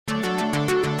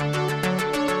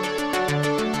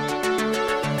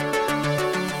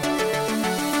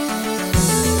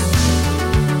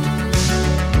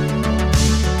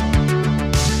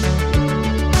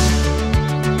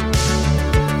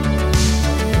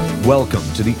Welcome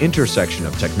to the intersection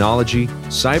of technology,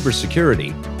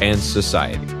 cybersecurity, and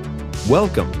society.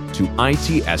 Welcome to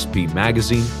ITSP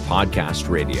Magazine Podcast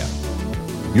Radio.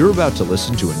 You're about to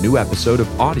listen to a new episode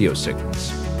of Audio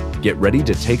Signals. Get ready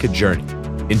to take a journey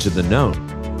into the known,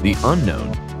 the unknown,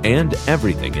 and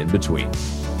everything in between.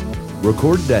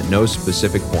 Recorded at no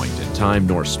specific point in time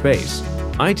nor space,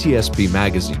 ITSP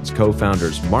Magazine's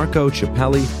co-founders Marco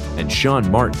Ciappelli and Sean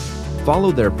Martin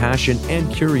follow their passion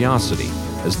and curiosity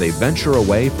as they venture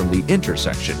away from the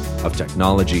intersection of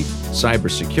technology,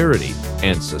 cybersecurity,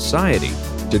 and society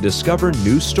to discover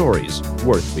new stories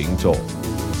worth being told.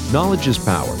 Knowledge is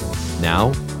power,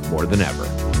 now more than ever.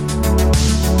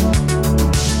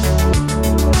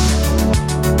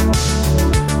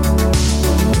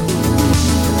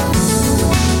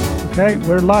 Okay,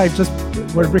 we're live.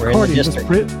 We're recording.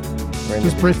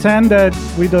 Just pretend that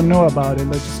we don't know about it.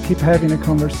 Let's just keep having a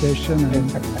conversation.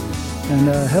 And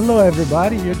hello,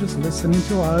 everybody. You're just listening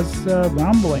to us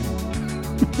rambling.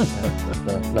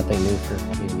 Nothing new for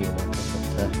me and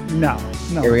you. No.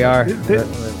 Here we are.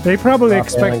 They probably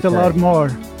expect a lot more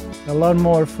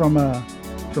from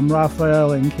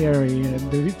Rafael and Carey.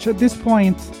 At this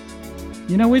point,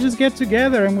 we just get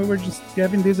together and we were just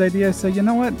having this idea. So, you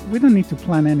know what? We don't need to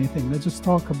plan anything. Let's just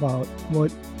talk about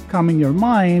what comes in your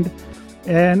mind.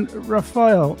 And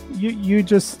Rafael, you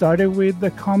just started with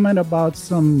the comment about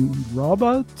some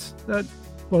robot that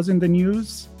was in the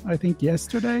news, I think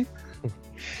yesterday.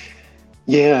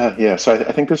 Yeah. So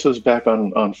I think this was back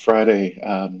on Friday,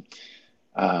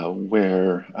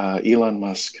 where Elon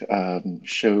Musk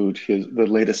showed the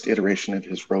latest iteration of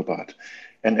his robot.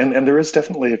 And there is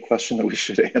definitely a question that we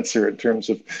should answer in terms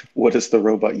of what is the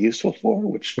robot useful for,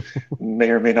 which may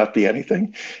or may not be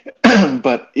anything.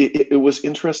 But it was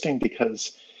interesting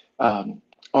because on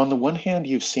the one hand,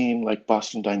 you've seen like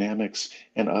Boston Dynamics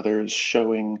and others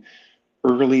showing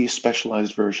early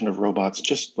specialized version of robots,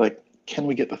 just like, can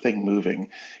we get the thing moving?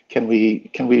 Can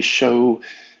we show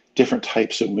different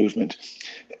types of movement?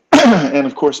 And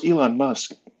of course, Elon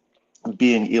Musk,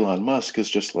 being Elon Musk, is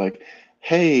just like,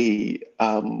 hey,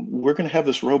 we're going to have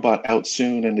this robot out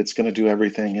soon and it's going to do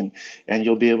everything and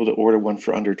you'll be able to order one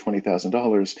for under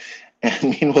 $20,000. And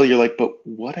meanwhile, you're like, but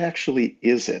what actually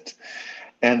is it?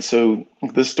 And so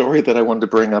the story that I wanted to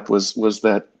bring up was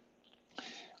that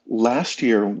last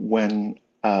year when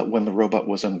the robot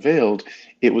was unveiled,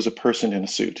 it was a person in a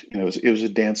suit. It was a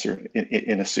dancer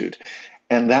in a suit.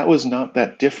 And that was not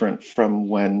that different from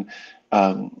when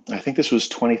I think this was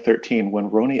 2013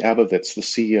 when Rony Abovitz, the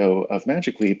CEO of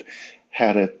Magic Leap,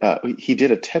 he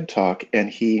did a TED Talk and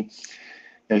he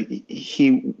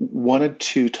wanted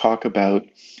to talk about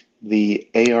the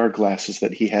AR glasses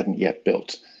that he hadn't yet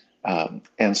built.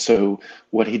 And so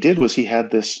what he did was he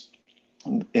had this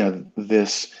kind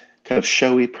of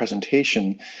showy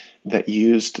presentation that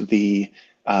used the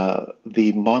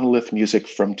Monolith music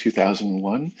from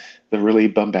 2001, the really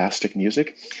bombastic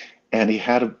music, and he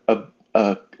had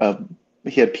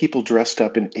he had people dressed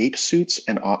up in ape suits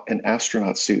and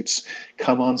astronaut suits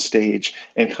come on stage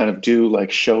and kind of do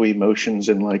like showy motions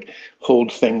and like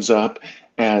hold things up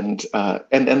and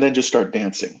then just start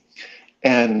dancing.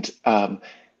 And I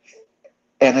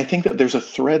think that there's a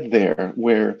thread there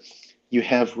where you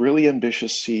have really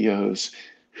ambitious CEOs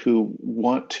who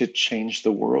want to change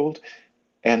the world,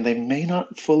 and they may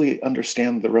not fully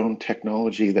understand their own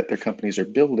technology that their companies are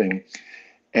building.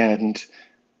 And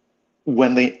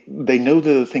when they know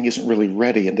that the thing isn't really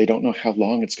ready and they don't know how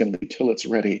long it's going to be till it's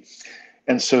ready.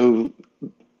 And so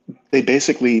they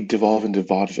basically devolve into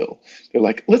vaudeville. They're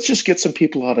like, let's just get some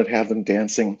people out and have them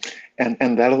dancing and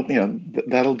that'll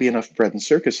be enough bread and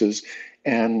circuses.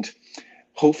 And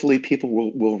hopefully people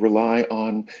will rely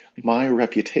on my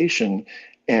reputation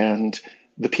and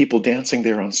the people dancing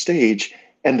there on stage,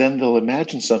 and then they'll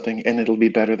imagine something and it'll be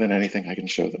better than anything I can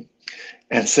show them.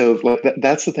 And so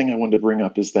that's the thing I wanted to bring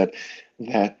up, is that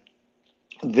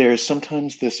there's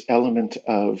sometimes this element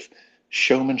of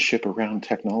showmanship around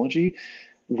technology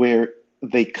where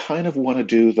they kind of want to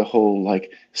do the whole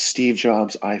like Steve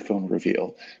Jobs iPhone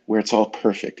reveal where it's all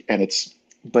perfect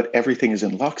but everything is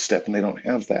in lockstep and they don't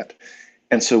have that.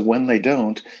 And so when they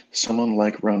don't, someone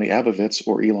like Rony Abovitz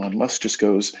or Elon Musk just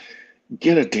goes,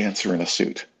 get a dancer in a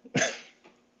suit.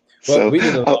 Well,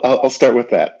 so I'll start with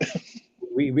that.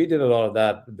 We did a lot of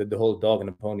that, the whole dog and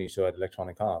a pony show at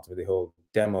Electronic Arts, with the whole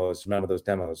demos. Remember those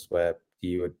demos where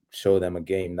you would show them a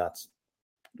game that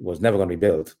was never going to be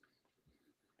built,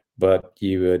 but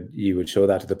you would show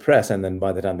that to the press, and then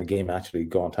by the time the game actually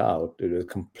got out, it was a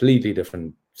completely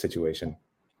different situation.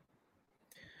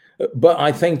 But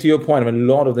I think, to your point, I mean,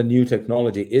 a lot of the new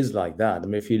technology is like that. I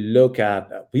mean, if you look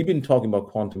at, we've been talking about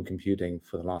quantum computing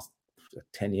for the last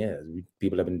 10 years.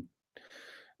 People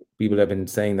have been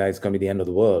saying that it's going to be the end of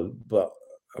the world. But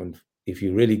if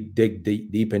you really dig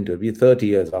deep into it, we're 30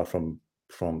 years out from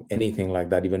anything like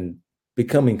that even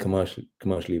becoming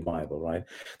commercially viable, right?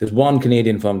 There's one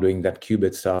Canadian firm doing that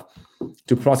qubit stuff.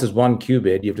 To process one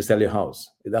qubit, you have to sell your house.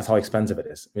 That's how expensive it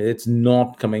is. I mean, it's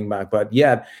not coming back. But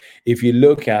yet, if you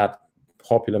look at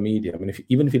popular media, I mean,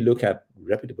 even if you look at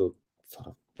reputable sort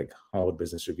of like Harvard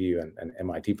Business Review and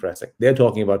MIT Press, like, they're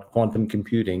talking about quantum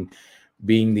computing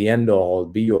being the end all,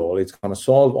 be all. It's going to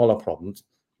solve all our problems.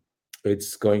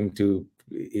 It's going to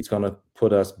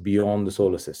put us beyond the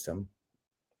solar system.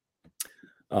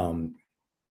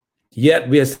 Yet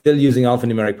we are still using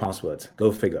alphanumeric passwords.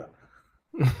 Go figure.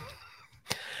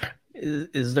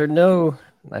 Is there no?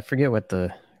 I forget what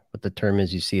the term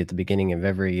is you see at the beginning of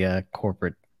every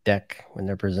corporate deck when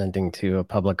they're presenting to a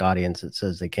public audience. It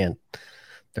says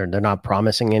they're not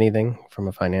promising anything from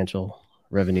a financial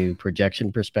revenue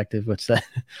projection perspective. What's that?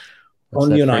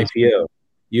 Only an IPO.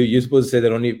 You're supposed to say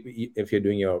that only if you're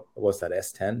doing your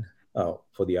S10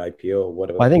 for the IPO or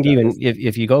whatever. Well, I think even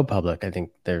if you go public, I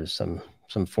think there's some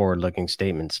forward-looking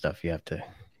statement stuff you have to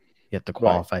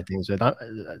qualify things with.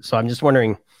 So I'm just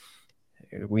wondering.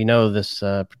 We know this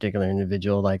particular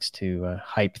individual likes to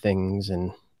hype things,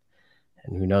 and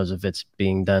who knows if it's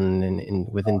being done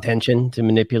with intention to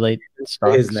manipulate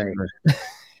stocks. His name.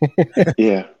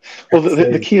 Yeah. Well,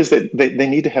 the key is that they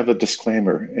need to have a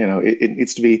disclaimer. You know, it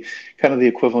needs to be kind of the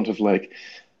equivalent of like,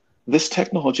 this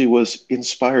technology was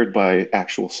inspired by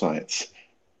actual science.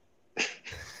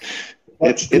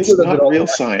 It's not real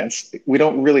science. We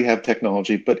don't really have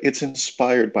technology, but it's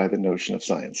inspired by the notion of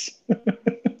science.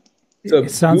 So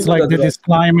it sounds like the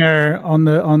disclaimer on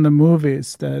the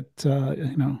movies that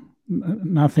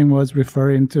nothing was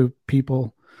referring to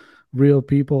real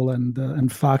people,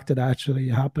 and fact that actually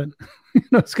happened.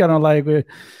 It's kind of like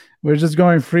we're just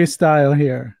going freestyle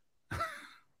here.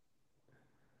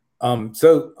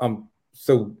 So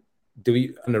do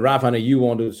we? And Raf, I know you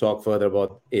want to talk further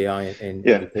about AI and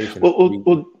education. So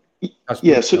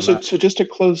just to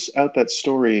close out that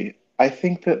story, I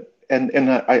think that.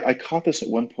 And I caught this at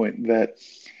one point that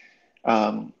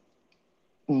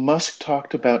Musk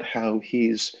talked about how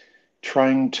he's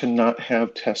trying to not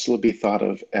have Tesla be thought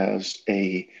of as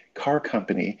a car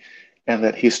company, and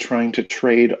that he's trying to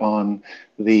trade on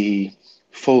the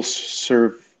full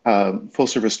service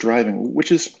driving,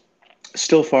 which is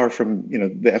still far from,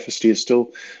 the FSD is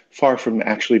still far from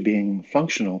actually being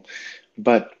functional,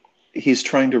 but he's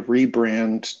trying to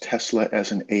rebrand Tesla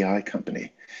as an AI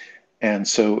company. And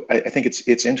so I think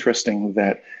it's interesting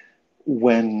that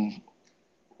when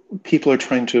people are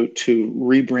trying to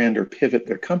rebrand or pivot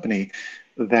their company,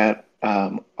 that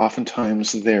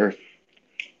oftentimes they're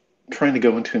trying to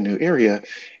go into a new area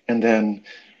and then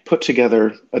put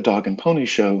together a dog and pony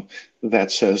show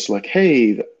that says like,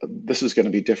 hey, this is going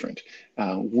to be different.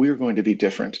 We're going to be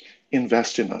different.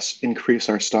 Invest in us, increase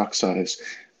our stock size,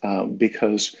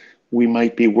 because we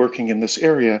might be working in this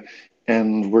area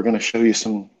and we're going to show you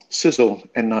some sizzle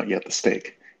and not yet the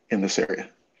steak in this area.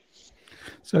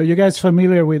 So you guys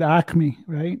familiar with Acme,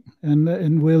 right?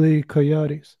 And Willy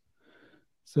Coyotes.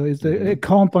 So it's a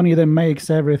company that makes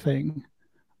everything,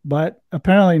 but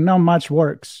apparently not much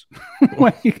works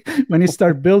when you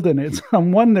start building it. So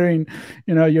I'm wondering,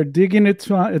 you're digging a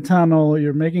tunnel,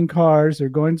 you're making cars, you're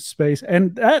going to space,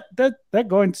 and that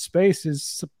going to space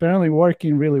is apparently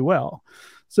working really well.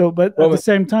 So, but at the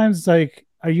same time, it's like,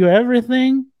 are you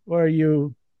everything, or are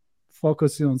you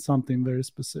focusing on something very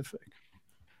specific?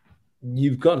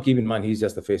 You've got to keep in mind he's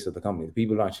just the face of the company. The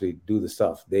people who actually do the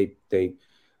stuff, the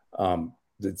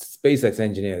SpaceX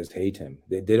engineers hate him.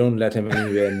 They don't let him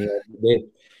anywhere near.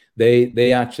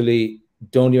 They actually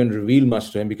don't even reveal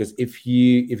much to him, because if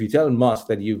you tell Musk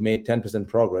that you've made 10%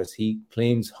 progress, he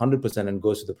claims 100% and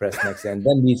goes to the press next day, and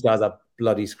then these guys are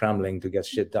bloody scrambling to get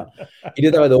shit done. He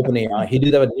did that with OpenAI. He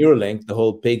did that with Neuralink, the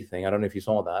whole pig thing. I don't know if you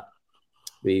saw that.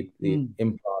 The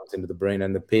implants into the brain,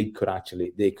 and the pig could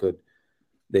actually they could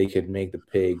make the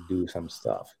pig do some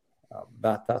stuff.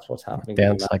 That's what's happening.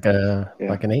 Dance like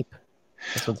an ape.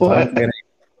 That's what's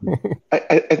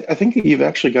I think you've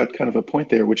actually got kind of a point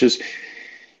there, which is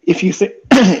if you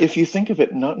think of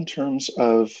it not in terms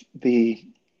of the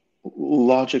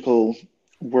logical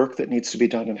work that needs to be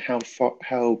done and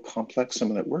how complex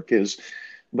some of that work is,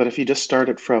 but if you just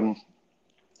started from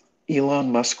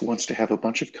Elon Musk wants to have a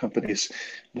bunch of companies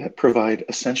that provide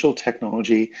essential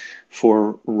technology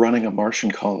for running a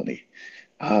Martian colony.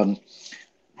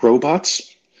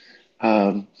 Robots,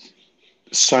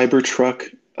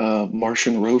 Cybertruck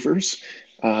Martian rovers,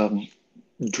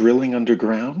 drilling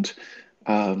underground,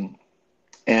 and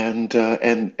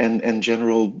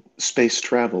general space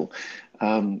travel.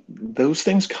 Those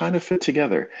things kind of fit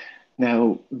together.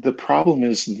 Now, the problem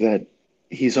is that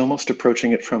he's almost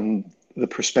approaching it from the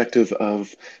perspective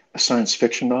of a science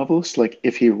fiction novelist. Like,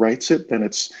 if he writes it, then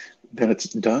it's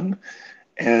done,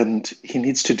 and he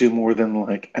needs to do more than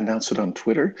like announce it on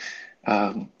Twitter.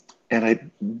 And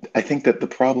I think that the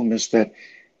problem is that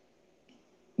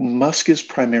Musk is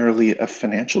primarily a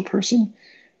financial person,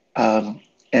 and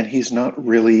he's not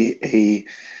really a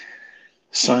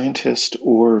scientist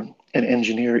or an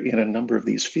engineer in a number of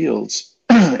these fields.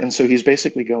 And so he's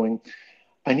basically going,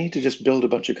 I need to just build a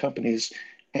bunch of companies,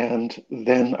 and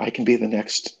then I can be the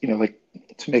next, like,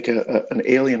 to make an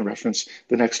alien reference,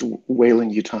 the next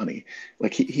Weyland Yutani.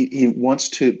 Like, he wants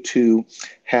to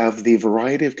have the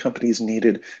variety of companies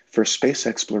needed for space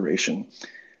exploration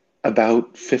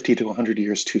about 50 to 100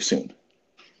 years too soon.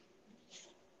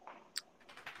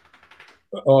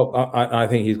 Oh, I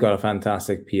think he's got a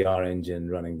fantastic PR engine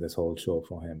running this whole show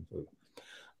for him.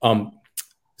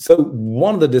 So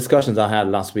one of the discussions I had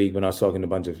last week when I was talking to a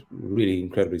bunch of really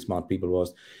incredibly smart people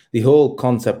was the whole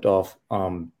concept of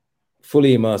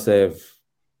fully immersive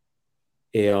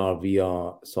AR,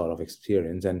 VR sort of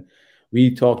experience. And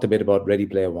we talked a bit about Ready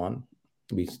Player One.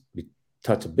 We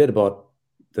touched a bit about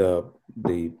the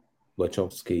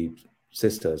Wachowski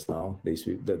sisters now,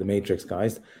 the Matrix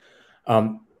guys.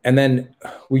 And then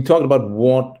we talked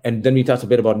about and then we touched a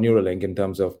bit about Neuralink in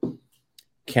terms of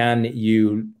can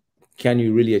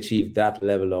you really achieve that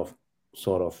level of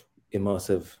sort of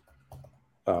immersive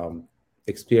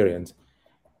experience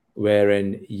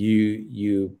wherein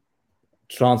you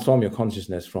transform your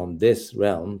consciousness from this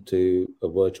realm to a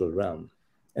virtual realm.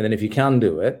 And then if you can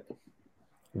do it,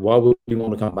 why would you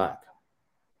want to come back?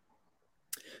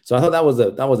 So I thought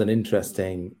that was an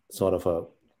interesting sort of a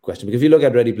question, because if you look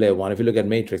at Ready Player One, if you look at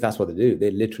Matrix, that's what they do.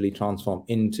 They literally transform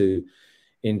into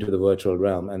the virtual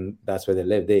realm, and that's where they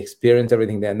live. They experience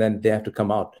everything there, and then they have to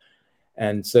come out.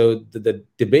 And so the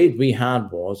debate we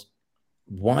had was,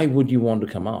 why would you want to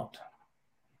come out?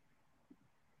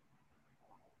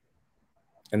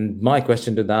 And my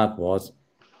question to that was,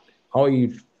 how are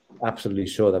you absolutely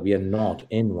sure that we are not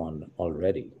in one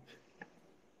already?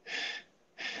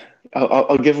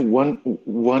 I'll give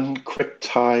one quick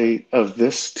tie of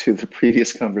this to the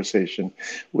previous conversation,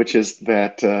 which is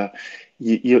that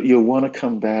you'll want to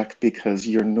come back because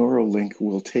your Neuralink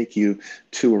will take you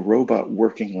to a robot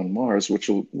working on Mars, which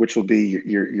will be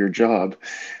your job.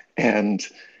 And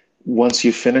once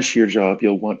you finish your job,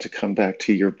 you'll want to come back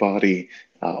to your body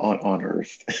on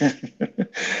Earth.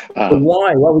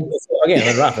 Why? Why would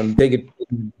again, Rafa, take it?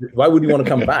 Why would you want to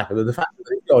come back? The fact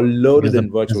that you're loaded in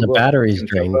virtual world. The battery's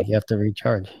drained. You have to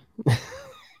recharge.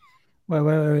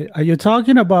 Wait. Are you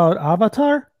talking about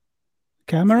Avatar?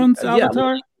 Cameron's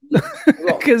Avatar?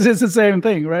 Because it's the same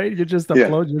thing, right? You just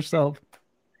upload yourself.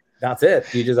 That's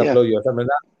it. You just upload yourself,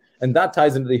 and that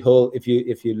ties into the whole. If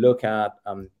you look at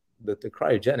the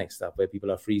cryogenic stuff where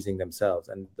people are freezing themselves,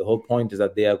 and the whole point is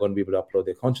that they are going to be able to upload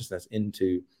their consciousness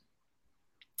into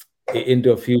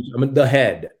a future. I mean, the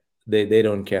head. They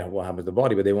don't care what happens to the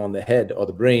body, but they want the head or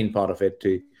the brain part of it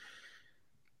to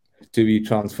be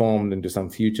transformed into some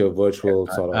future virtual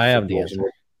sort of. I have the answer.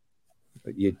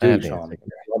 You do, Sean.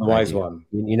 Wise one.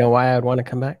 You know why I'd want to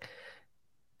come back?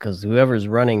 Because whoever's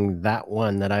running that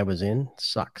one that I was in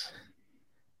sucks,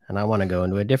 and I want to go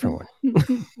into a different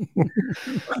one.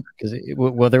 Because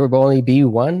will there only be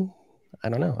one? I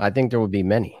don't know. I think there will be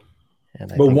many.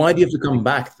 But why do you have to come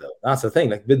back, though? That's the thing.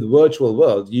 Like with the virtual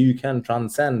world, you can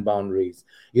transcend boundaries.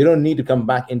 You don't need to come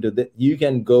back into you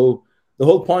can go. The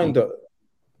whole point of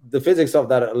the physics of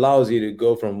that allows you to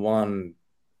go from one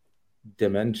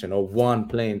dimension or one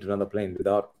plane to another plane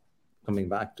without coming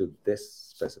back to this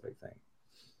specific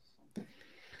thing.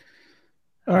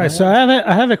 All right. So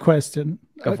I have a question,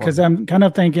 because I'm kind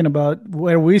of thinking about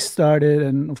where we started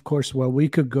and, of course, where we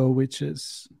could go, which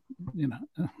is,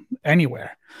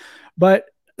 anywhere. But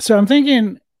so I'm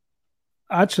thinking,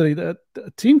 actually, that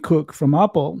Tim Cook from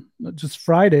Apple, just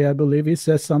Friday, I believe, he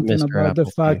says something Mr. about Apple,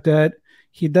 the fact that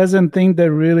he doesn't think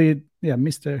that really,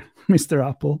 Mr.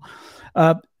 Apple,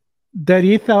 that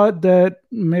he thought that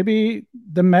maybe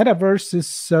the metaverse is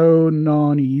so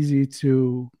non-easy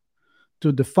to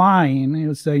define. He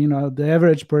would say, the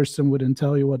average person wouldn't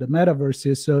tell you what the metaverse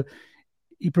is. So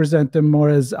he presented more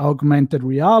as augmented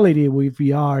reality with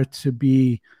VR to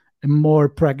be a more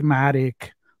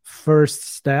pragmatic first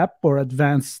step or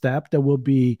advanced step that will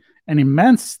be an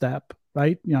immense step,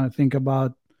 right? Think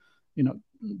about,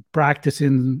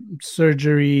 practicing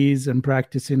surgeries and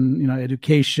practicing,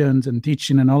 educations and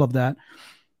teaching and all of that.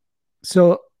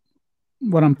 So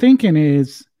what I'm thinking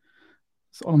is,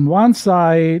 on one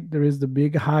side, there is the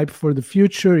big hype for the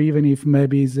future, even if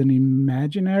maybe it's an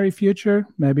imaginary future,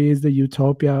 maybe it's the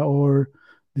utopia or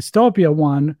dystopia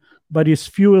one, but it's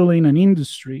fueling an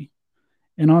industry.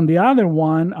 And on the other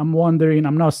one, I'm wondering,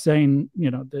 I'm not saying,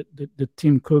 that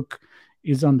Tim Cook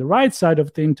is on the right side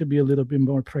of things to be a little bit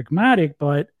more pragmatic,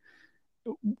 but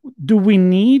do we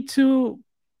need to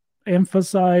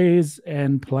emphasize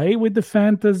and play with the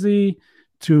fantasy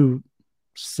to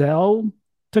sell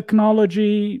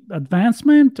technology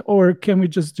advancement, or can we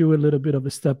just do a little bit of a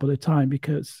step at a time?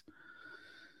 Because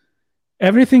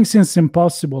everything seems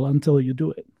impossible until you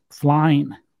do it.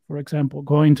 Flying, for example,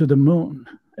 going to the moon,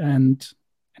 and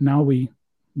now we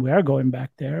are going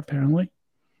back there apparently.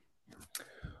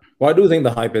 Well, I do think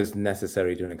the hype is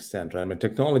necessary to an extent, right? I mean,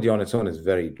 technology on its own is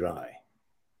very dry.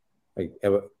 You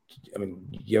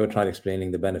ever tried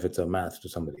explaining the benefits of math to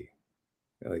somebody?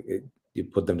 You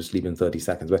put them to sleep in 30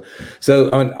 seconds. But so,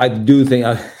 I do think,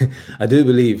 I do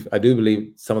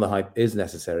believe some of the hype is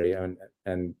necessary.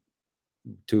 And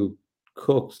to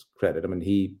Cook's credit,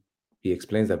 he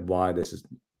explains that why this is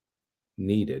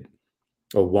needed,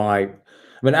 or why.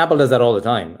 Apple does that all the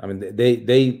time.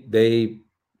 They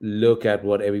look at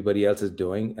what everybody else is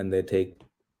doing, and they take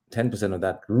 10% of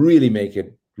that, really make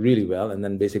it really well, and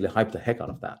then basically hype the heck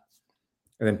out of that.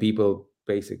 And then people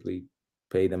basically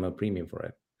pay them a premium for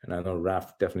it. And I know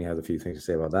Raf definitely has a few things to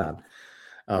say about that.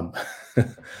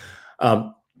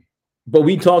 But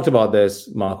we talked about this,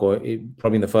 Marco,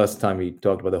 probably in the first time we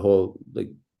talked about the whole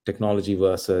technology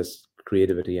versus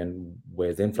creativity, and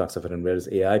where's the influx of it, and where does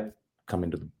AI come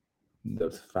into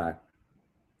the fact.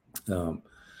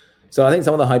 So I think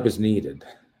some of the hype is needed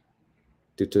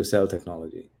to sell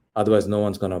technology. Otherwise, no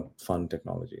one's going to fund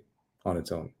technology on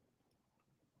its own.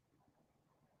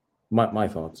 My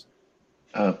thoughts.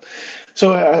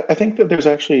 So I think that there's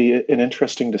actually an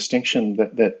interesting distinction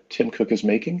that Tim Cook is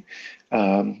making.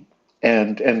 And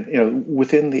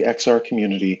within the XR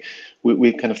community,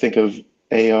 we kind of think of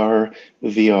AR,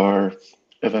 VR,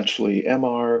 eventually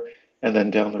MR, and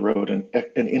then down the road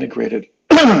an integrated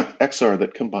XR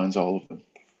that combines all of them.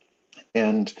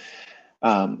 And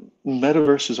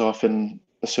Metaverse is often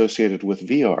associated with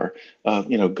VR,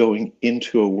 going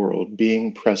into a world,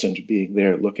 being present, being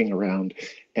there, looking around,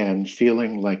 and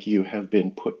feeling like you have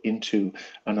been put into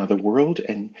another world,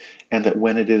 and that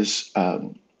when it is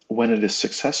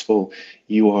successful,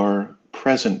 you are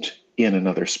present in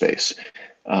another space.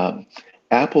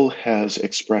 Apple has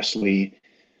expressly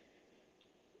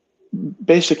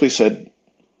basically said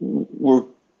we're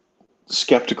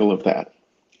skeptical of that.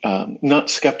 Not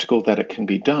skeptical that it can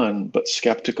be done, but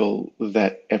skeptical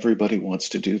that everybody wants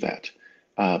to do that.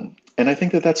 And I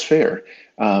think that that's fair.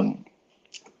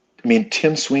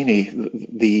 Tim Sweeney,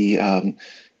 the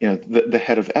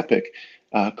head of Epic,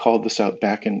 called this out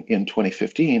back in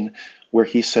 2015, where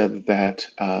he said that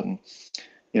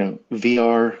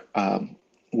VR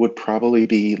would probably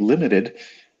be limited,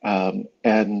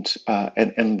 and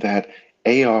that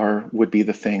AR would be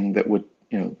the thing that would,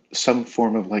 some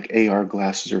form of AR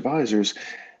glasses or visors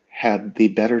had the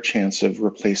better chance of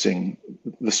replacing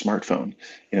the smartphone.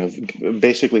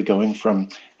 Basically going from,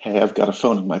 hey, I've got a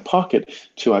phone in my pocket,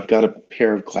 to I've got a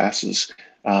pair of glasses,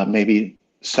 maybe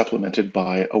supplemented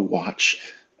by a watch,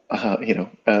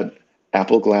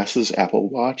 Apple glasses, Apple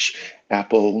Watch,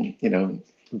 Apple,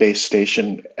 base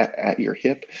station at your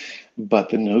hip. But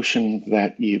the notion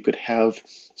that you could have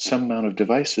some amount of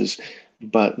devices,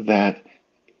 but that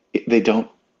they don't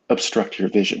obstruct your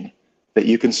vision, that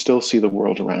you can still see the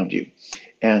world around you.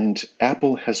 And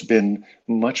Apple has been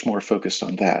much more focused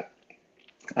on that.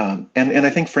 And I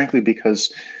think, frankly,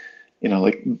 because,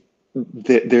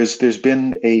 there's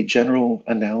been a general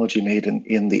analogy made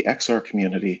in the XR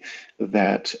community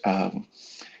that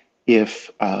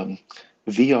if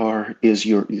VR is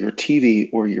your TV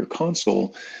or your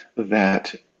console,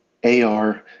 that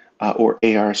AR or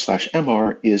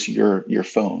AR/MR is your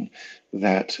phone.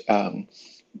 That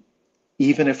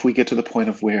even if we get to the point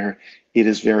of where it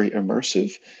is very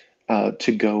immersive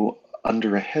to go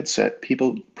under a headset,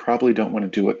 people probably don't want to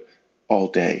do it all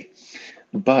day.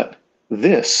 But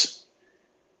this,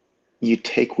 you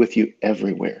take with you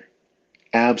everywhere,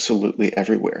 absolutely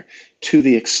everywhere, to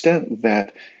the extent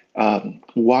that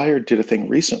Wired did a thing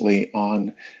recently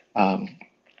on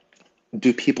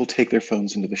do people take their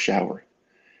phones into the shower?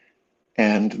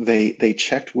 And they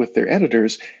checked with their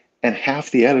editors, and half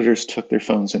the editors took their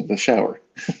phones into the shower.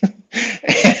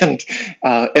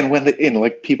 And when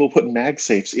like people put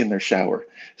MagSafes in their shower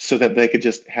so that they could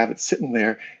just have it sitting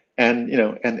there and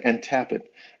and tap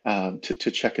it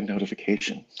to check a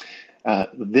notification.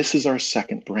 This is our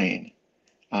second brain.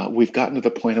 We've gotten to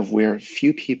the point of where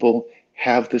few people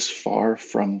have this far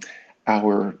from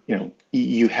our,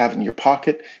 you have it in your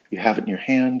pocket, you have it in your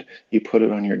hand, you put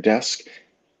it on your desk.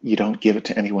 You don't give it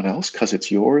to anyone else because it's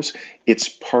yours. It's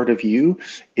part of you.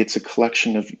 It's a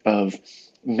collection of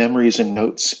memories and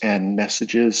notes and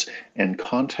messages and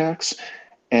contacts.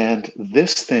 And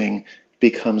this thing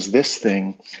becomes this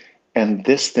thing, and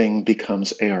this thing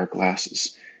becomes AR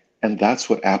glasses. And that's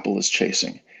what Apple is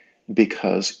chasing,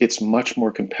 because it's much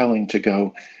more compelling to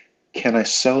go, can I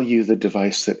sell you the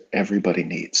device that everybody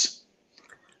needs?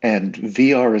 And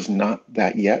VR is not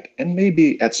that yet, and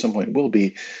maybe at some point will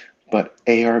be. But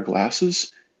AR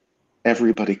glasses,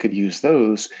 everybody could use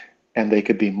those, and they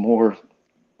could be more,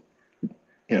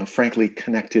 frankly,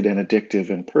 connected and addictive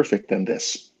and perfect than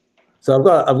this. So I've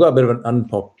got a bit of an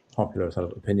unpopular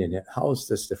sort of opinion here. How is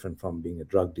this different from being a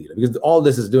drug dealer? Because all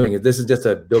this is doing is just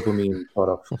a dopamine sort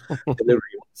of delivery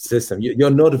system. You're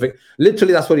notifying.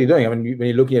 Literally, that's what you're doing. I mean, when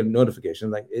you're looking at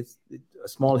notifications, like it's a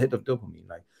small hit of dopamine.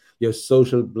 Like your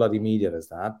social bloody media is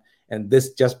that. And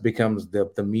this just becomes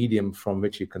the medium from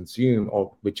which you consume,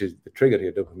 or which is the trigger to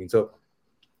your dopamine. So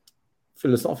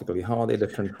philosophically, how are they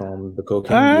different from the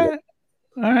cocaine?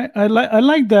 I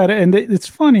like that. And it's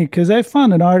funny because I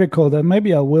found an article that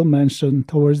maybe I will mention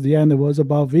towards the end. It was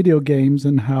about video games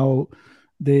and how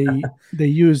they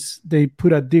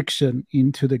put addiction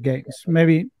into the games.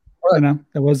 Maybe,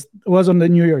 it was on the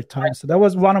New York Times. So that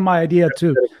was one of my ideas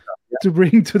too. To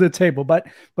bring to the table, but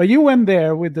you went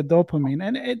there with the dopamine,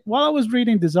 and while I was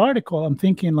reading this article, I'm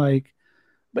thinking like,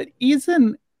 but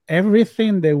isn't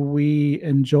everything that we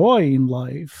enjoy in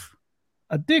life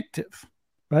addictive,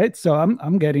 right? So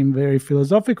I'm getting very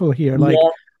philosophical here. Like,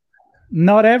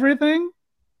 not everything.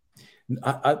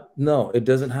 No, it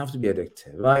doesn't have to be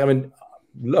addictive. Like, I mean,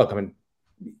 look, I mean,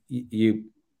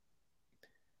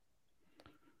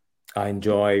 I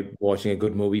enjoy watching a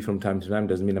good movie from time to time.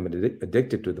 Doesn't mean I'm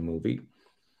addicted to the movie.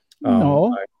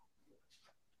 No.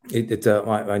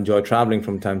 I enjoy traveling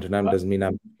from time to time. Doesn't mean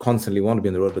I constantly want to be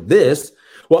on the road.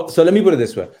 But so let me put it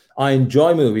this way. I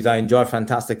enjoy movies. I enjoy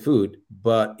fantastic food.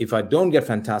 But if I don't get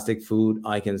fantastic food,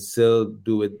 I can still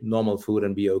do with normal food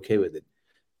and be okay with it.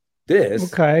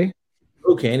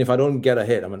 Cocaine, if I don't get a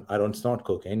hit, I mean, I don't snort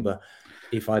cocaine, but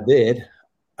if I did,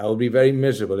 I would be very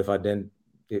miserable if I didn't.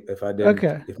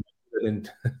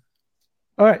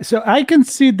 All right, so I can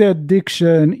see the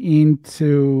addiction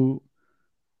into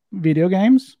video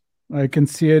games. I can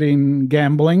see it in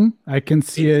gambling. I can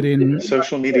see it in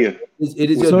social media. It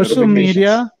is social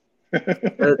media.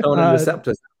 Serotonin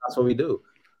receptors. That's what we do.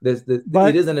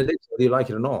 It is an addiction, whether you like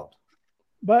it or not.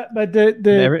 But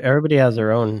everybody has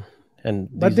their own, and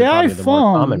but these the are iPhone, the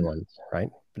more common ones, right?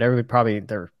 But everybody probably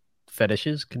their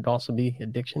fetishes could also be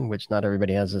addiction, which not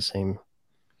everybody has the same.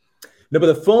 No, but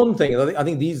the phone thing, I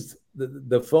think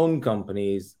the phone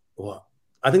companies, well,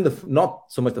 I think not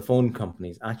so much the phone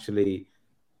companies, actually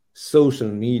social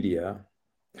media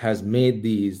has made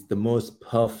these the most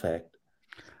perfect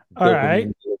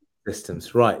dopamine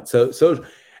systems. Right. So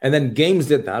and then games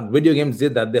did that, video games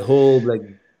did that, the whole like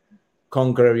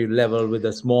conquer every level with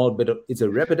a small bit of, it's a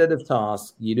repetitive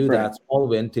task. You do that small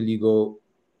win until you go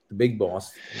the big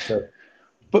boss. So,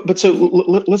 But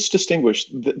let's distinguish.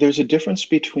 There's a difference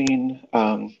between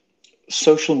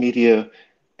social media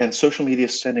and social media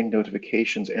sending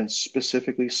notifications and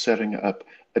specifically setting up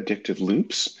addictive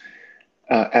loops,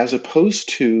 as opposed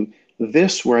to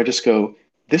this where I just go,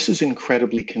 this is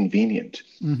incredibly convenient.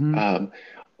 Mm-hmm.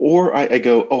 Or I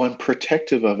go, oh, I'm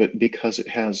protective of it because it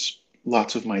has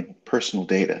lots of my personal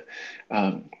data.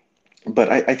 But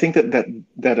I think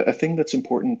that a thing that's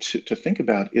important to think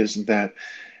about is that,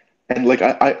 and like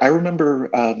I remember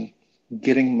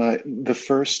getting the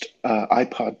first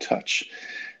iPod Touch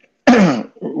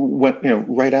when,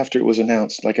 right after it was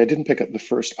announced. Like I didn't pick up the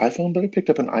first iPhone, but I picked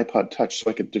up an iPod Touch so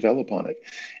I could develop on it.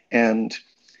 And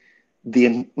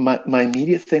my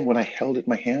immediate thing when I held it in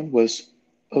my hand was,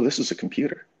 oh, this is a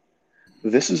computer.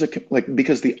 This is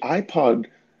because the iPod,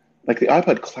 like the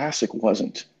iPod Classic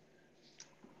wasn't.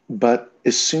 But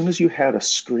as soon as you had a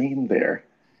screen there,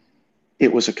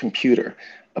 it was a computer.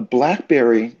 A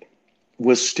BlackBerry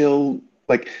was still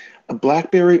like a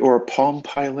BlackBerry or a Palm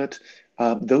Pilot.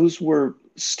 Those were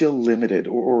still limited,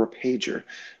 or a pager.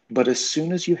 But as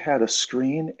soon as you had a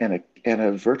screen and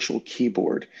a virtual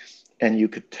keyboard, and you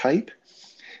could type,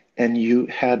 and you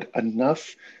had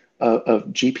enough of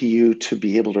GPU to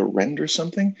be able to render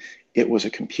something, it was a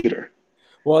computer.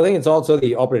 Well, I think it's also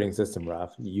the operating system,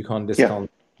 Raf. You can't discount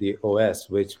the OS,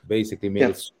 which basically made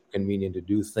it so convenient to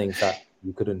do things that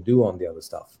you couldn't do on the other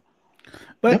stuff.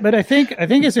 But I think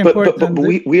it's important.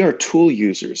 But we are tool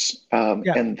users,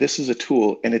 and this is a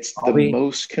tool, and it's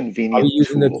most convenient. Are we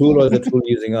using the tool, or the tool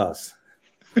using us?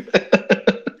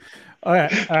 All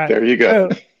right. There you go.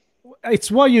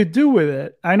 It's what you do with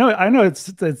it. I know.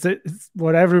 It's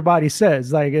what everybody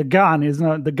says. Like the gun is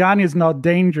not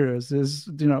dangerous. Is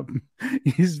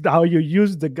is how you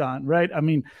use the gun, right? I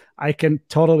mean, I can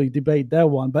totally debate that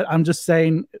one, but I'm just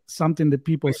saying something that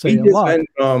people say a lot. Went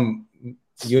from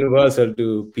Universal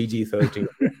to PG-13.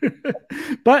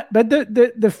 but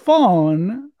the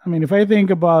phone. I mean, if I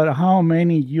think about how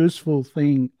many useful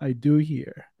things I do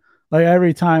here, like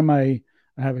every time I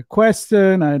have a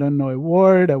question, I don't know a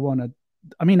word,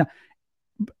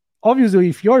 obviously,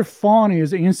 if your phone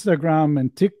is Instagram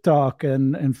and TikTok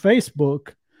and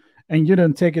Facebook, and you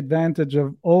don't take advantage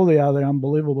of all the other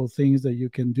unbelievable things that you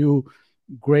can do,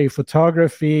 great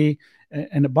photography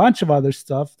and a bunch of other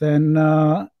stuff, then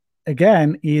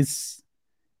again, is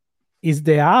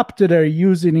the app that are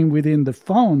using within the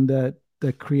phone that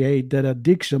create that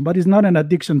addiction. But it's not an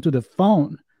addiction to the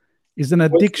phone. It's an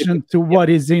addiction to what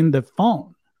is in the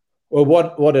phone. Well,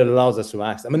 what it allows us to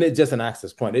access. I mean, it's just an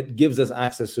access point. It gives us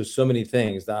access to so many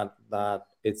things that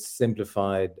it's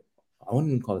simplified. I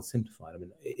wouldn't even call it simplified. I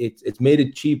mean, it's made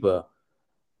it cheaper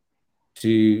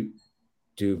to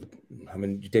you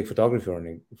take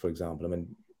photography, for example. I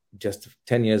mean, just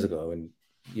 10 years ago, and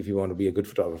if you want to be a good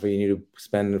photographer, you need to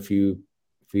spend a few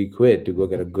quid to go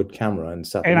get a good camera and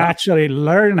stuff. And actually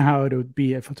learn how to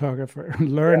be a photographer,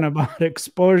 learn about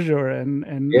exposure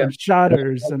and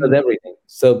shutters and everything.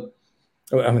 So,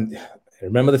 I mean,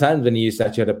 remember the times when you used to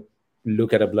actually have to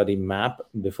look at a bloody map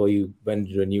before you went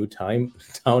to a new town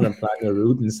and plan your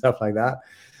route and stuff like that.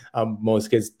 Most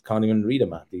kids can't even read a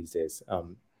map these days.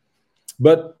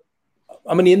 But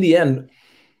I mean, in the end,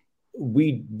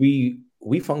 we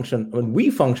function. I mean,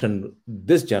 we function.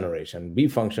 This generation, we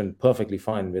function perfectly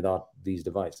fine without these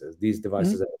devices. These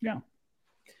devices,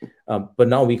 but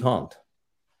now we can't.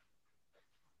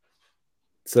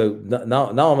 So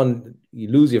now when you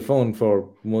lose your phone for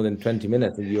more than 20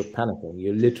 minutes and you're panicking,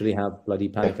 you literally have bloody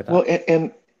panic attacks. Well,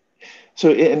 and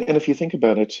if you think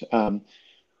about it,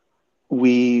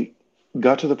 we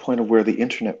got to the point of where the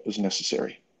internet was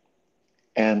necessary.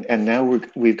 And now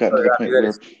we've gotten to the point where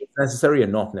it's necessary or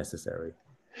not necessary.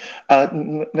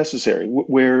 Necessary,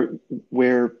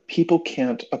 where people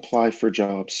can't apply for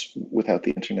jobs without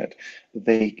the internet.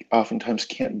 They oftentimes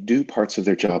can't do parts of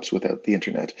their jobs without the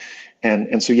internet,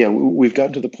 and so we've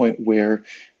gotten to the point where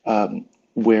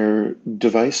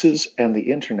devices and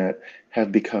the internet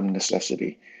have become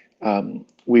necessity.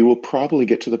 We will probably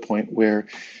get to the point where,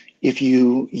 if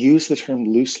you use the term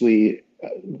loosely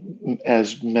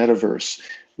as metaverse,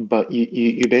 but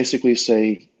you basically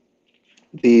say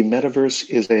the metaverse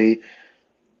is a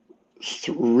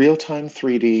real-time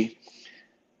 3D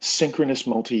synchronous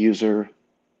multi-user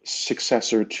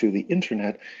successor to the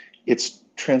internet. It's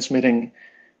transmitting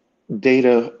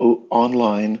data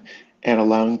online and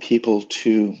allowing people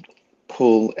to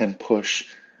pull and push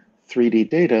 3D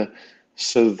data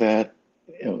so that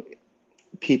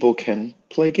people can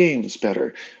play games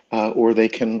better, or they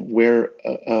can wear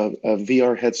a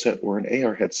VR headset or an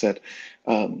AR headset.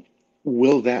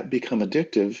 Will that become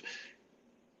addictive?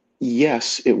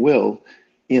 Yes, it will,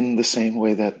 in the same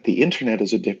way that the internet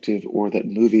is addictive, or that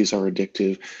movies are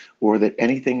addictive, or that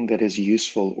anything that is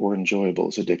useful or enjoyable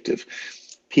is addictive.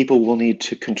 People will need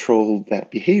to control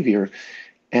that behavior,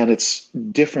 and it's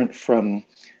different from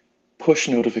push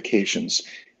notifications.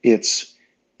 It's,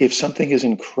 if something is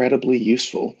incredibly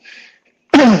useful,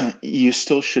 you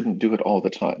still shouldn't do it all the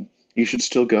time. You should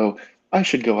still go, I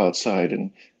should go outside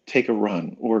and take a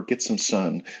run, or get some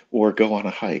sun, or go on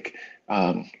a hike.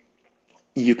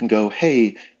 You can go,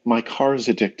 hey, my car is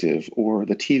addictive, or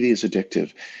the TV is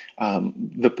addictive.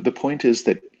 The point is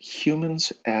that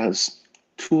humans, as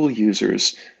tool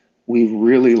users, we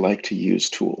really like to use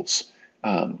tools.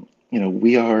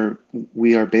 We are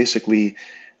basically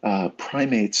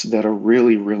primates that are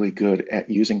really, really good at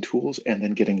using tools and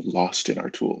then getting lost in our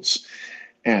tools.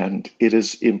 And it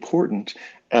is important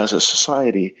as a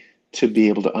society to be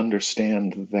able to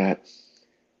understand that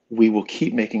we will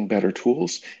keep making better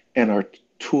tools, and our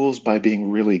tools, by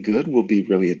being really good, will be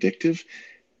really addictive.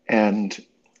 And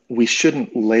we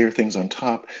shouldn't layer things on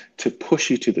top to push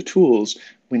you to the tools.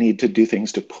 We need to do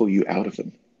things to pull you out of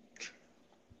them.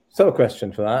 So a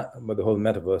question for that, about the whole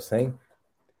metaverse thing.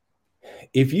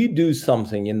 If you do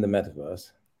something in the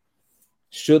metaverse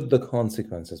should the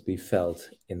consequences be felt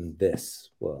in this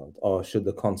world, or should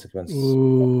the consequences?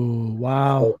 Ooh,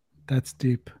 wow, that's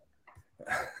deep.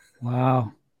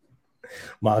 Wow,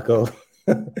 Marco,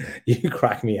 you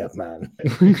crack me up, man.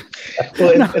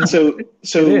 Well, and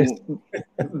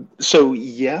so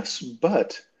yes,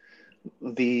 but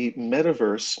the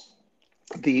metaverse,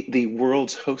 the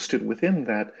worlds hosted within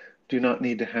that do not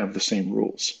need to have the same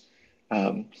rules.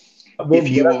 If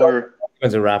you are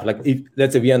as a rap, like if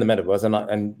let's say we are in the metaverse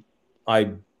and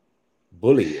I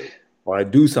bully you, or I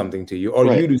do something to you, or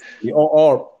right. you do something,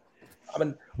 or I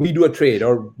mean we do a trade,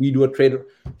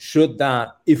 should that,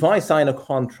 if I sign a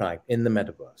contract in the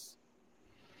metaverse,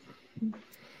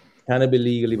 can it be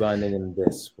legally binding in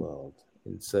this world?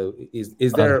 And so is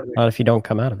there not if you don't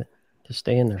come out of it, just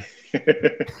stay in there.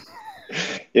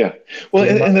 Yeah, well,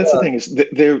 and that's the thing is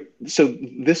that so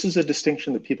this is a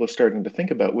distinction that people are starting to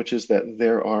think about, which is that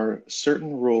there are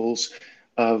certain rules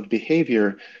of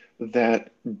behavior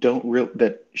that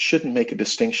that shouldn't make a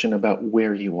distinction about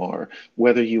where you are,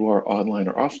 whether you are online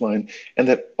or offline, and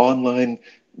that online,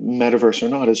 metaverse or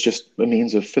not, is just a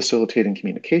means of facilitating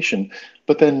communication.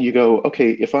 But then you go,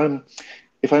 okay, if I'm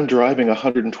driving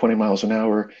 120 miles an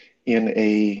hour in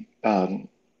a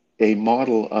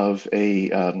model of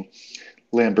a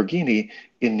Lamborghini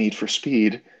in Need for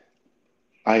Speed,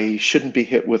 I shouldn't be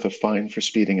hit with a fine for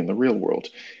speeding in the real world,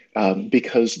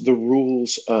 because the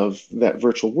rules of that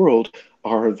virtual world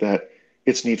are that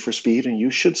it's Need for Speed and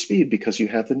you should speed because you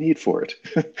have the need for it.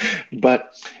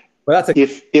 But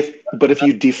if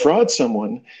you defraud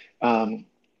someone, and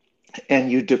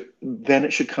then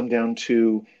it should come down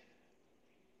to,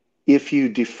 if you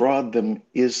defraud them,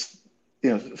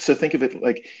 so think of it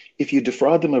like, if you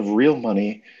defraud them of real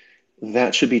money,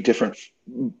 that should be different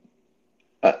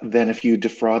than if you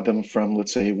defraud them from,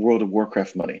 let's say, World of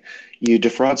Warcraft money. You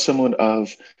defraud someone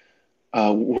of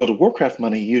World of Warcraft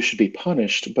money, you should be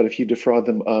punished. But if you defraud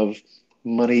them of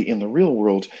money in the real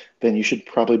world, then you should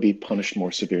probably be punished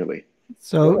more severely.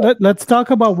 So let's talk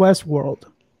about Westworld.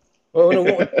 Oh, no,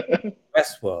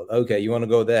 Westworld. Okay, you want to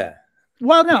go there?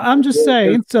 Well, no, I'm just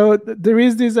saying. So there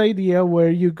is this idea where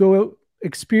you go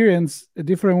experience a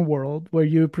different world where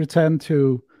you pretend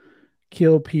to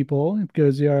kill people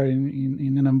because you're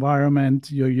in an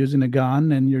environment, you're using a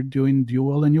gun and you're doing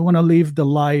duel and you want to live the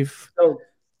life. I don't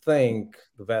think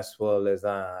the Westworld is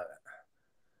that.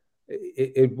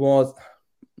 It was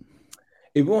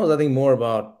I think more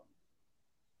about,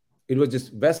 it was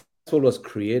just, Westworld was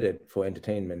created for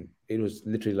entertainment. It was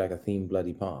literally like a themed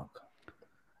bloody park.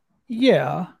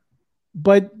 Yeah,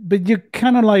 but you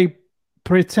kind of like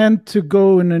pretend to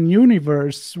go in a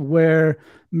universe where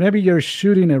maybe you're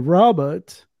shooting a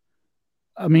robot.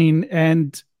 I mean,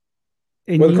 and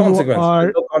well, you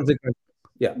are, no consequence.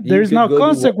 Yeah, there's no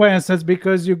consequences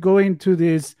because you go into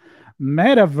this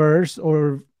metaverse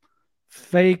or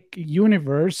fake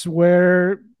universe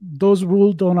where those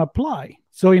rules don't apply.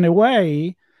 So in a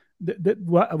way,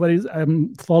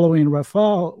 I'm following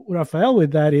Rafael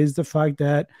with that is the fact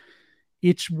that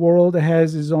each world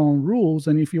has its own rules,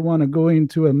 and if you want to go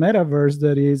into a metaverse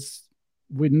that is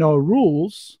with no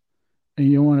rules,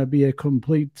 and you want to be a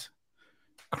complete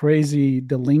crazy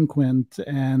delinquent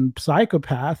and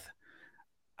psychopath,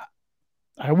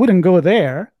 I wouldn't go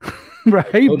there,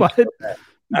 right? But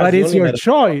it's your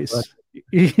choice.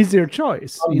 It's your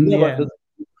choice in the end.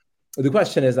 The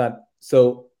question is that,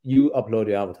 so you upload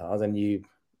your avatars and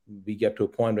we get to a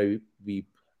point where we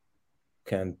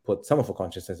can put some of our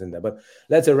consciousness in there. But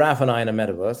let's say Raf and I in a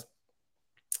metaverse,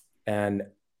 and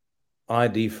I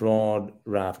defraud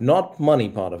Raf, not money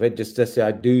part of it, just say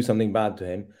I do something bad to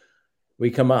him.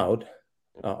 We come out,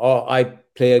 or I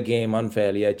play a game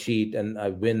unfairly, I cheat and I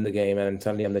win the game, and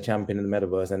suddenly I'm the champion in the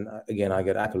metaverse, and again I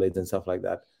get accolades and stuff like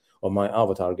that, or my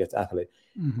avatar gets accolade.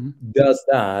 Mm-hmm. Does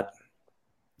that,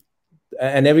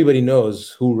 and everybody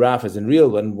knows who Raf is in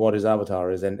real and what his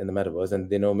avatar is in the metaverse, and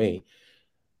they know me.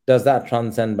 Does that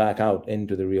transcend back out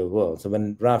into the real world? So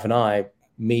when Raf and I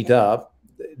meet up,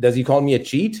 does he call me a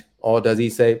cheat, or does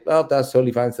he say, "Oh, that's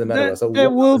totally fine"? The metaverse. So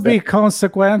there will be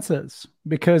consequences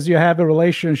because you have a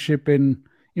relationship in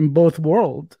both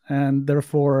worlds, and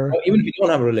therefore, even if you don't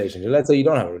have a relationship, let's say you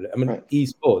don't have a relationship. I mean,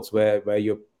 esports where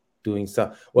you're doing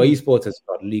stuff. Well, esports has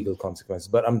got legal consequences,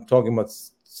 but I'm talking about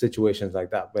situations like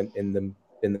that when in the.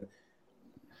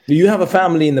 Do you have a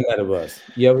family in the metaverse?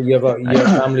 You have a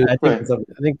family. I think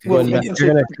if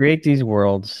you're going to create these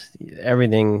worlds,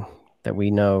 everything that we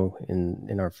know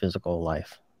in our physical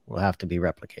life will have to be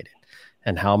replicated.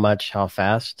 And how much, how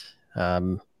fast? I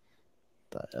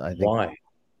think,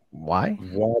 Why?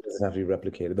 Why does it have to be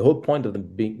replicated? The whole point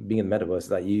of being in the metaverse is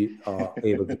that you are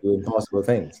able to do impossible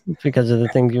things. Because of the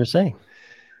things you're saying.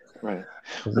 Right.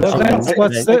 What's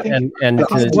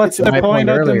the point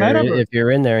of the metaverse? If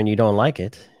you're in there and you don't like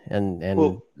it, and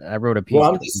I wrote a piece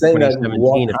I'm in just saying that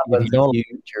 2017. If you don't if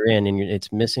like what you're in and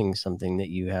it's missing something that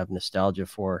you have nostalgia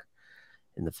for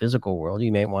in the physical world,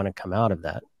 you may want to come out of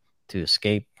that to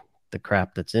escape the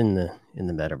crap that's in the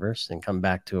metaverse and come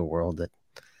back to a world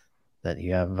that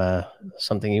you have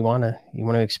something you want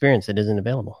to experience that isn't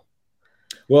available.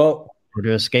 Well, or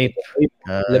to escape.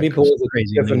 Let me pose a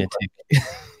crazy different lunatic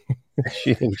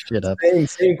shooting shit up.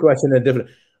 Same question, and different.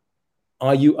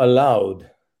 Are you allowed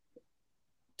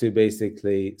to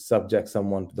basically subject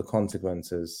someone to the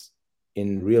consequences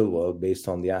in real world based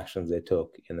on the actions they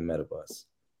took in the metaverse?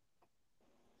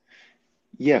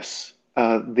 Yes,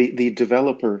 the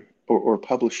developer or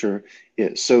publisher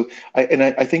is. So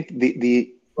I think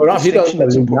the you're talking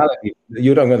about legality.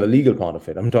 You're talking about the legal part of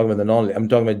it. I'm talking about the non. I'm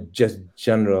talking about just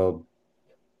general.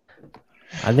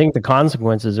 I think the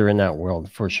consequences are in that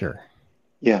world for sure.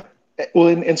 Yeah. Well,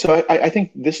 and so I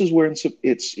think this is where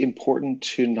it's important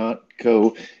to not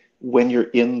go when you're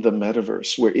in the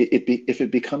metaverse, where if it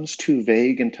becomes too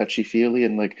vague and touchy-feely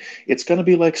and like it's going to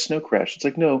be like Snow Crash. It's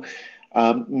like, no,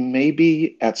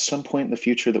 maybe at some point in the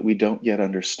future that we don't yet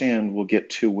understand, we'll get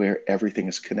to where everything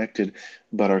is connected,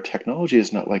 but our technology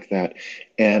is not like that.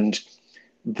 And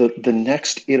the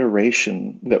next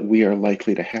iteration that we are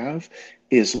likely to have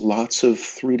is lots of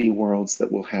 3D worlds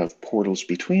that will have portals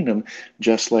between them,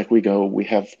 just like we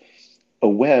have a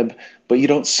web, but you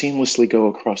don't seamlessly go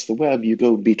across the web, you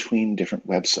go between different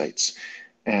websites.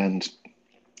 And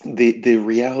the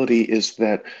reality is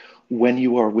that when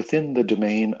you are within the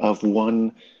domain of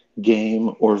one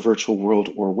game or virtual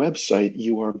world or website,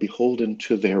 you are beholden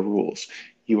to their rules.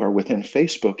 You are within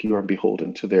Facebook, you are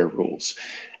beholden to their rules.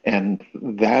 And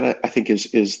that, I think,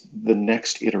 is the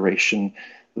next iteration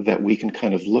that we can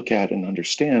kind of look at and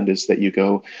understand, is that you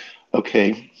go,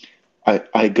 okay,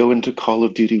 I go into Call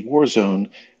of Duty Warzone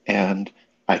and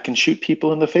I can shoot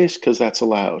people in the face because that's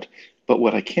allowed. But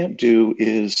what I can't do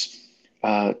is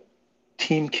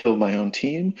team kill my own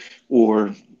team,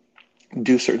 or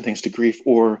do certain things to grief,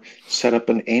 or set up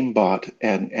an aimbot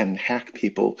and hack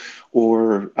people,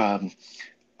 or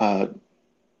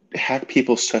hack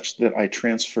people such that I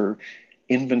transfer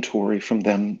inventory from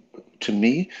them to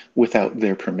me without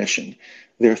their permission.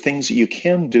 There are things that you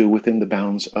can do within the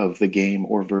bounds of the game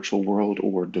or virtual world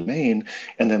or domain,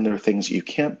 and then there are things you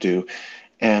can't do.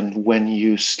 And when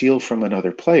you steal from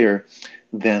another player,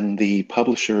 then the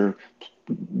publisher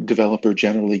developer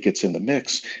generally gets in the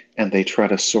mix and they try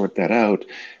to sort that out.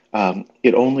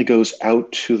 It only goes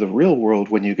out to the real world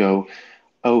when you go,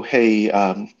 oh, hey,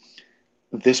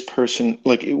 this person,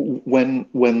 like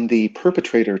when the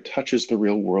perpetrator touches the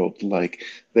real world, like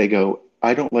they go,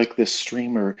 I don't like this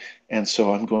streamer, and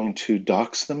so I'm going to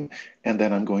dox them, and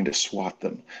then I'm going to SWAT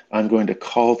them. I'm going to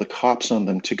call the cops on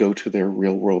them to go to their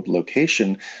real world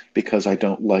location because I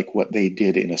don't like what they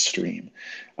did in a stream.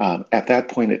 At that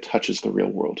point, it touches the real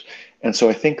world. And so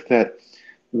I think that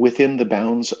within the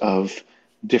bounds of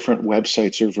different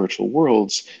websites or virtual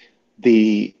worlds,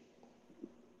 the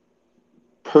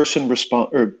person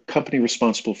or company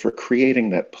responsible for creating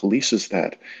that polices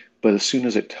that. But as soon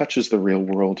as it touches the real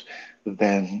world,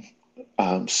 then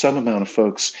some amount of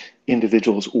folks,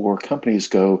 individuals or companies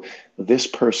go, this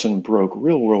person broke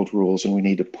real world rules and we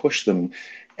need to push them,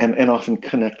 and often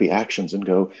connect the actions and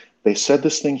go, they said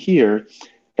this thing here,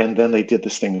 and then they did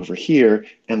this thing over here,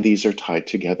 and these are tied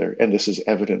together, and this is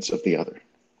evidence of the other.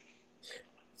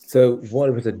 So what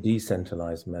if it's a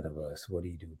decentralized metaverse? What do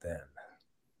you do then?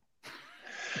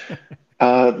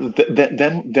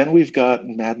 Then we've got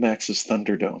Mad Max's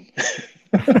Thunderdome.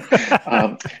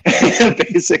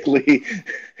 Basically,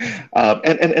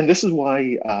 and this is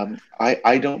why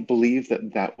I don't believe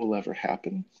that will ever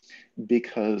happen,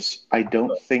 because I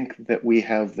don't think that we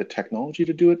have the technology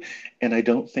to do it, and I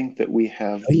don't think that we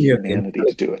have the humanity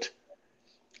to do it.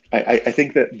 I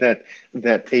think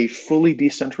that a fully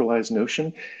decentralized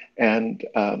notion and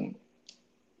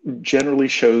generally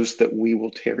shows that we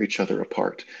will tear each other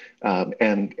apart.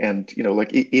 And you know,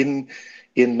 like in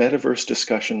metaverse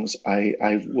discussions,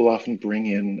 I will often bring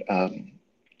in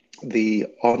the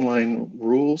online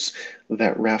rules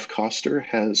that Raf Koster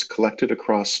has collected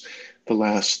across the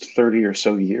last 30 or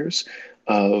so years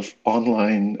of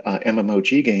online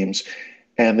MMOG games.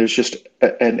 And there's just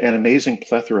an amazing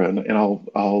plethora, and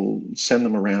I'll send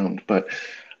them around, but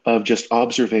of just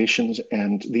observations.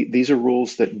 And these are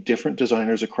rules that different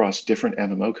designers across different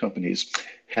MMO companies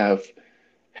have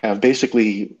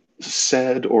basically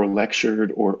said or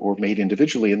lectured or made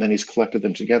individually, and then he's collected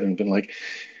them together and been like,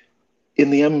 in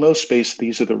the MMO space,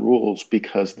 these are the rules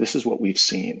because this is what we've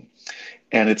seen.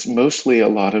 And it's mostly a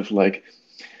lot of like,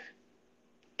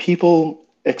 people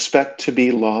expect to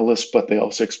be lawless, but they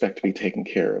also expect to be taken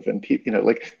care of. And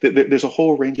like there's a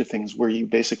whole range of things where you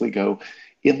basically go,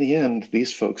 in the end,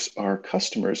 these folks are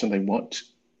customers and they want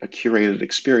a curated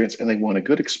experience and they want a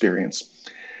good experience.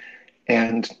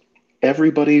 And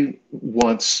everybody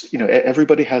wants,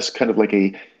 everybody has kind of like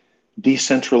a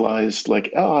decentralized,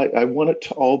 like, I want it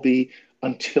to all be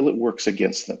until it works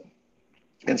against them.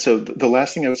 And so the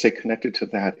last thing I would say connected to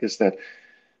that is that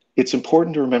it's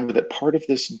important to remember that part of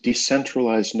this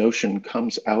decentralized notion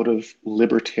comes out of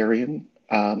libertarian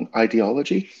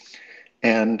ideology,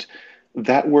 and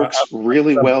that works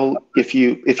really well if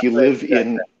you live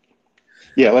in,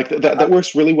 like that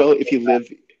works really well if you live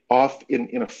off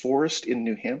in a forest in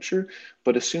New Hampshire.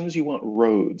 But as soon as you want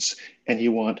roads and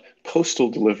you want postal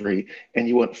delivery and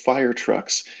you want fire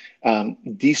trucks,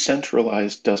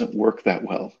 decentralized doesn't work that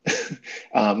well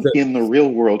in the real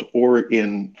world or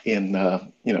in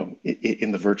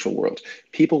the virtual world.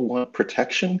 People want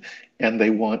protection and they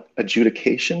want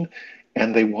adjudication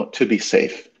and they want to be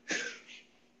safe.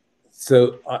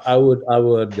 So I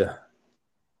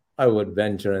would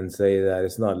venture and say that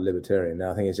it's not libertarian.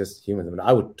 I think it's just humans. I mean,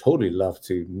 I would totally love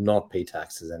to not pay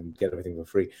taxes and get everything for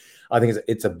free. I think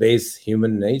it's a base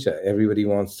human nature. Everybody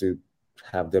wants to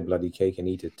have their bloody cake and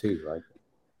eat it too, right?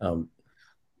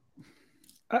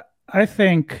 I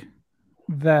think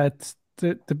that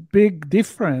the big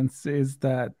difference is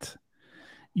that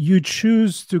you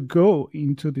choose to go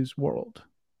into this world.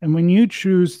 And when you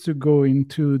choose to go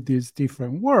into this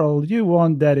different world, you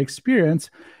want that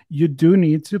experience. You do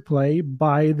need to play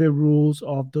by the rules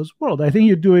of those worlds. I think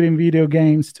you do it in video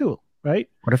games too, right?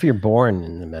 What if you're born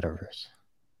in the metaverse?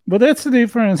 But that's a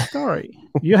different story.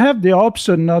 You have the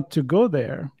option not to go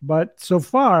there. But so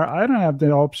far, I don't have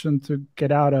the option to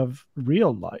get out of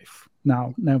real life.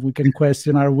 Now we can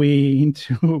question, are we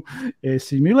into a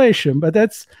simulation? But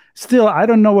that's still, I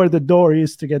don't know where the door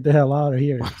is to get the hell out of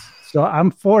here. So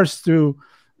I'm forced to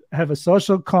have a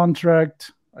social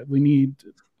contract. We need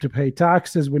to pay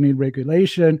taxes. We need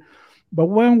regulation. But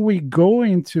when we go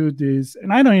into this,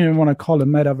 and I don't even want to call it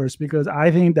metaverse, because I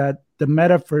think that the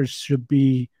metaverse should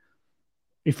be,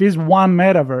 if it's one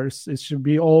metaverse, it should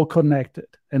be all connected.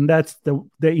 And that's the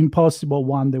impossible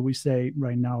one that we say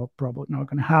right now, probably not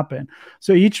going to happen.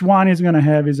 So each one is going to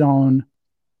have its own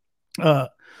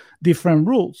different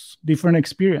rules, different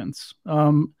experience.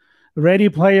 Ready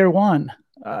Player One,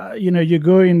 you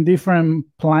go in different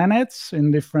planets,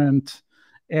 in different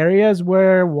areas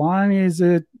where one is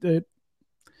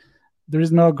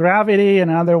there's no gravity,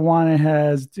 another one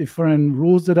has different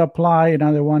rules that apply,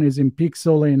 another one is in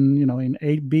pixel, in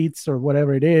 8 bits or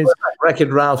whatever it is. Wreck-It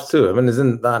Ralph too. I mean,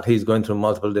 isn't that he's going through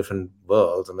multiple different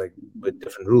worlds and like with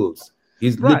different rules?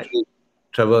 He's literally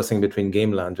traversing between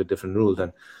game lands with different rules,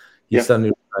 and he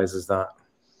suddenly realizes that.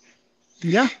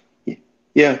 Yeah.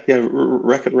 Yeah.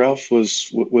 Wreck-It Ralph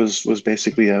was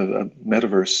basically a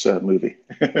metaverse movie.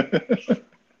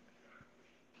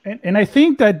 And I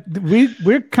think that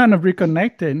we're kind of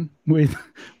reconnecting with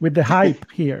the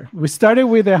hype here. We started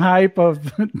with the hype of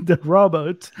the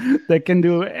robot that can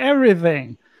do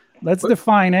everything. Let's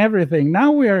define everything.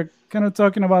 Now we are kind of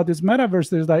talking about this metaverse.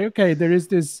 There's like, okay, there is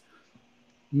this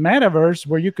metaverse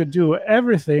where you could do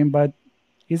everything, but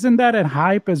isn't that a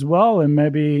hype as well? And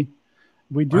maybe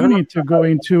we do need to go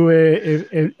into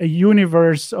a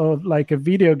universe of like a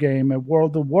video game, a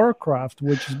World of Warcraft,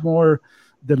 which is more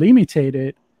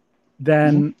delimited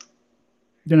than,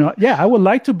 I would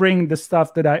like to bring the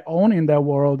stuff that I own in that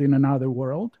world in another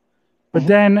world. But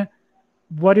then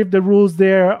what if the rules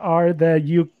there are that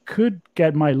you could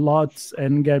get my lots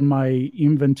and get my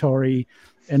inventory,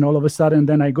 and all of a sudden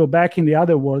then I go back in the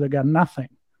other world, I got nothing.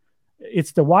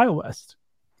 It's the Wild West.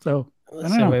 So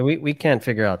we can't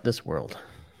figure out this world,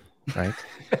 right?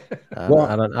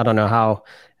 I don't know how,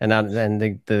 and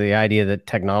the idea that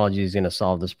technology is going to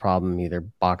solve this problem, either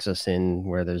box us in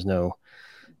where there's no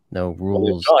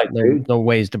rules, no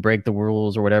ways to break the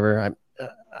rules or whatever.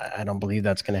 I don't believe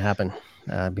that's going to happen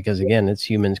because again, it's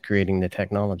humans creating the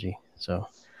technology. So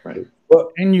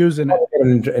and using it.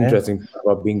 Interesting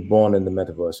about being born in the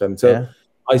metaverse. And so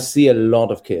I see a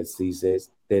lot of kids these days.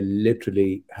 They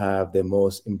literally have their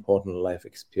most important life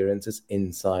experiences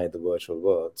inside the virtual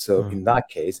world. So in that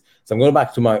case, so I'm going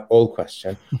back to my old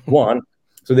question. One,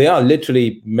 so they are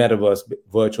literally metaverse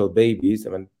virtual babies.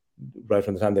 I mean, right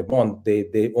from the time they're born,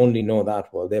 they only know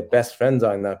that world. Their best friends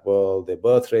are in that world. Their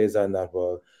birthdays are in that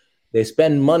world. They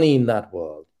spend money in that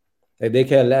world. They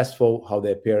care less for how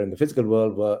they appear in the physical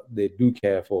world, but they do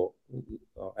care for,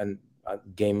 and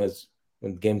gamers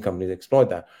and game companies exploit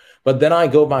that. But then I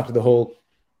go back to the whole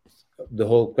the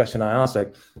whole question I asked,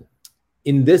 like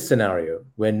in this scenario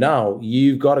where now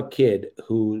you've got a kid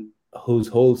whose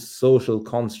whole social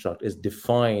construct is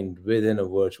defined within a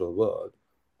virtual world,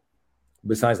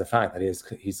 besides the fact that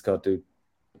he's got to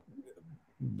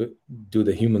do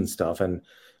the human stuff and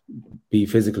be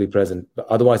physically present, but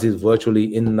otherwise he's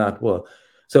virtually in that world.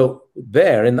 So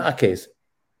there, in that case,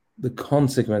 the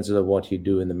consequences of what you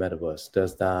do in the metaverse,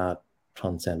 does that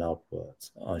transcend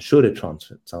outwards? Should it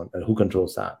transcend? Who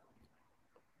controls that?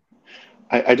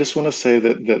 I just want to say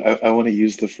that I want to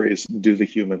use the phrase "do the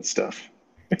human stuff."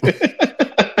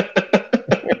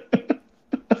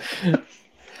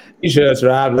 T-shirts,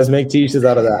 Rab. Let's make T-shirts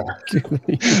out of that.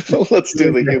 Let's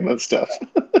do the human stuff.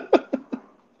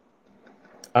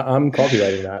 I'm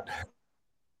copywriting that.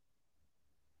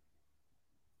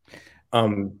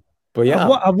 But yeah,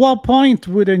 at what point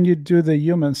wouldn't you do the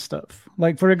human stuff?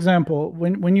 Like, for example,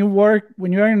 when you're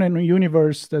in a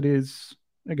universe that is,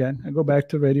 again, I go back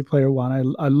to Ready Player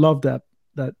One. I love that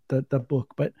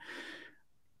book, but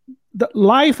the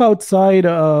life outside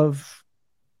of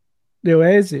the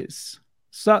Oasis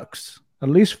sucks, at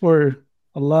least for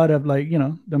a lot of, like,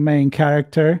 the main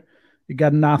character. You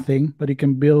got nothing, but he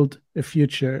can build a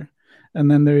future. And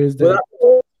then there is the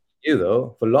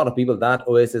though, for a lot of people, that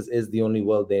Oasis is the only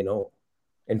world they know.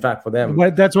 In fact, for them,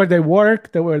 that's where they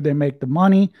work, that's where they make the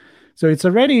money. So it's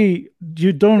already,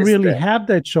 you don't really have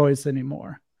that choice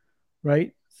anymore,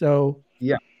 right? So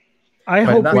yeah, I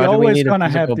hope we always gonna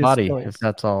have this body choice. if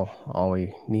that's all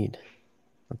we need.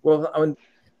 Well, I mean,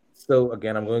 so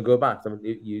again, I'm going to go back. I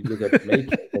mean, you look at making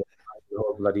the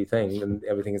whole bloody thing, and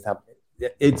everything is happening.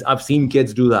 I've seen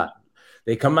kids do that.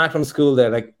 They come back from school,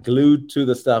 they're like glued to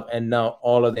the stuff, and now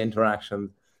all of the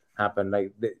interactions happen.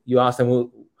 Like you ask them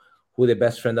who their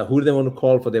best friends are, who do they want to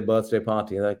call for their birthday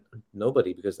party? And like,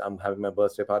 nobody, because I'm having my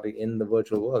birthday party in the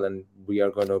virtual world, and we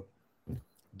are going to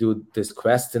do this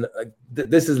quest. And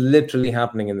this is literally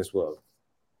happening in this world.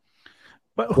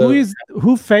 But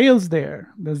who fails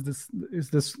there? Is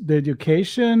this the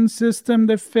education system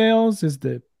that fails? Is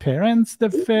the parents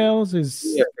that fails?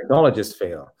 Technologists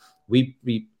fail.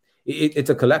 It's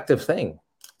a collective thing.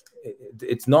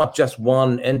 It's not just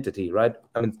one entity, right?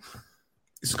 I mean,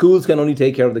 schools can only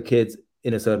take care of the kids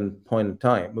in a certain point in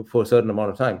time, for a certain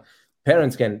amount of time.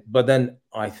 Parents can, but then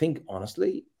I think,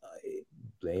 honestly, I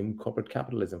blame corporate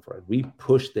capitalism for it. We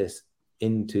push this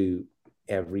into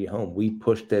every home. We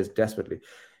push this desperately.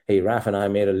 Hey, Raf and I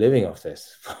made a living off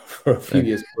this for a few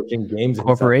years, pushing games.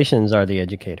 Corporations are the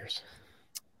educators.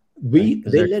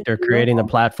 They're creating the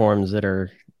platforms that are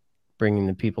bringing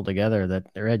the people together, that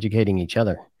they're educating each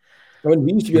other. I mean,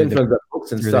 we used to be influenced by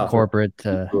books and stuff. The corporate.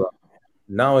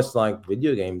 Now it's like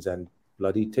video games and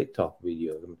bloody TikTok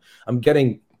videos. I'm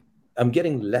getting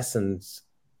lessons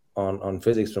on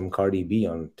physics from Carey B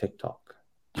on TikTok.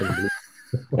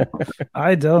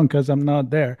 I don't, because I'm not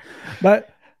there. But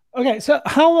okay, so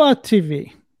how about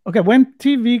TV? Okay, when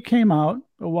TV came out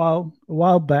a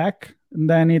while back, and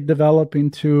then it developed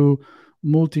into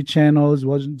multi-channels,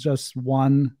 wasn't just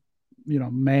one,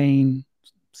 main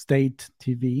state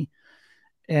TV.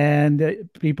 And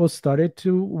people started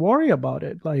to worry about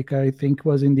it. Like, I think it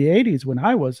was in the 80s when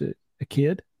I was a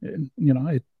kid,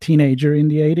 a teenager in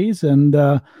the 80s.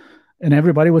 And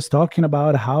everybody was talking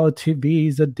about how TV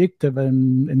is addictive,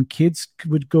 and kids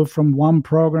would go from one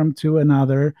program to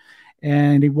another.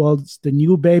 And it was the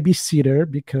new babysitter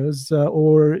because,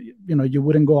 you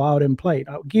wouldn't go out and play.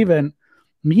 Now, given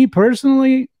me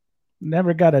personally,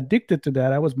 never got addicted to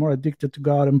that. I was more addicted to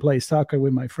go out and play soccer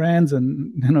with my friends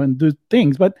and do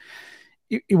things. But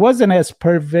it wasn't as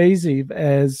pervasive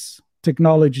as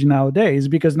technology nowadays,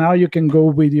 because now you can go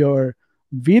with your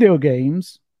video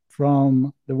games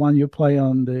from the one you play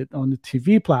on the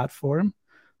TV platform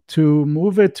to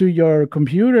move it to your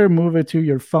computer, move it to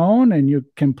your phone, and you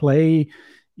can play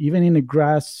even in a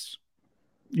grass,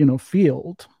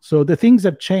 field. So the things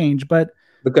have changed, but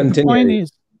the point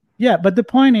is, but the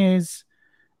point is,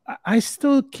 I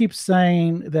still keep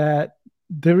saying that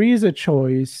there is a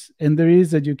choice and there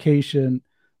is education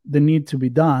that need to be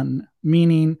done.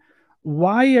 Meaning,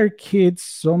 why are kids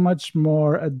so much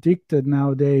more addicted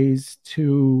nowadays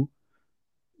to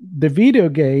the video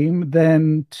game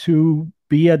than to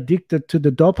be addicted to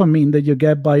the dopamine that you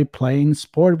get by playing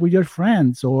sport with your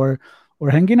friends, or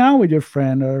hanging out with your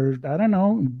friend, or I don't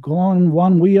know, go on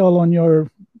one wheel on your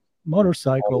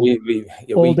motorcycle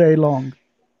all day long?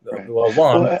 Right.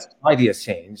 Well, society has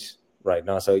changed right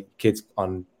now, so kids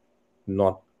are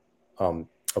not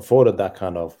afforded that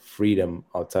kind of freedom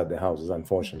outside their houses,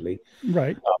 unfortunately.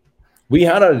 Right. We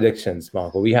had our addictions,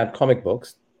 Marco. We had comic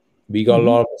books. We got a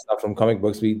lot of stuff from comic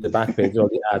books. The back page, all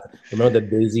the ads. Remember the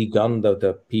Daisy gun,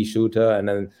 the pea shooter, and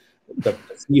then the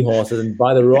seahorses, and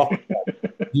buy the rock.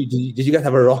 Did you guys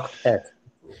have a rock pet?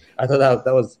 I thought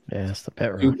that was it's the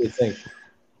pet rock. stupid thing.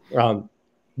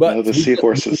 But no, the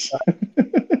seahorses.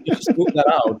 You just move that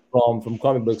out from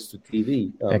comic books to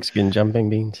TV. Mexican jumping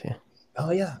beans. Yeah.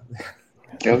 Oh yeah.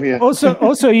 Oh yeah.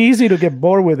 Also easy to get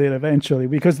bored with it eventually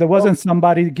because there wasn't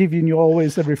somebody giving you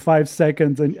always every 5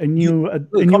 seconds a new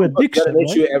addiction. You had an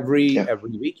issue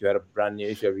every week. You had a brand new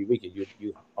issue every week.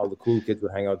 You all the cool kids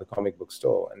would hang out at the comic book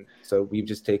store, and so we've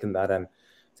just taken that and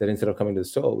said instead of coming to the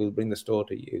store, we'll bring the store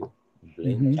to you.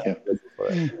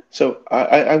 So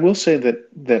I will say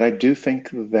that I do think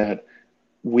that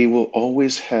we will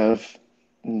always have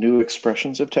new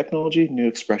expressions of technology, new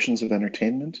expressions of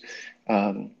entertainment.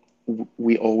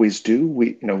 We always do.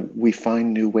 We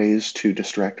find new ways to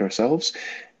distract ourselves,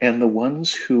 and the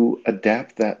ones who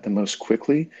adapt that the most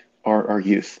quickly are our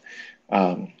youth.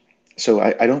 So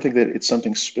I don't think that it's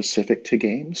something specific to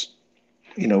games.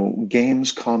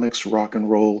 Games, comics, rock and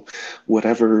roll,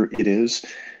 whatever it is,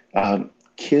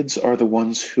 kids are the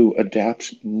ones who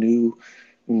adapt new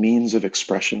means of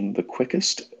expression the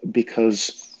quickest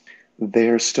because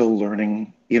they're still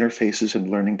learning interfaces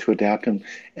and learning to adapt and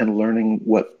learning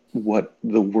what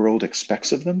the world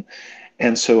expects of them.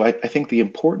 And so I think the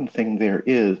important thing there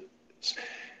is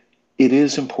it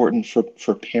is important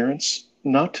for parents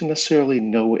not to necessarily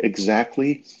know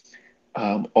exactly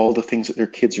all the things that their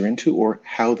kids are into or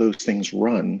how those things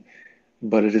run,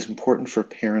 but it is important for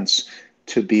parents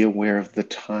to be aware of the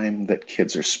time that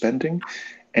kids are spending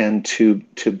and to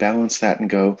balance that and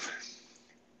go,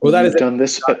 well, you've done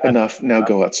this enough, now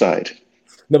go outside.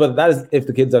 No, but that is if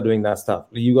the kids are doing that stuff.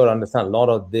 You got to understand a lot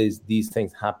of these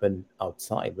things happen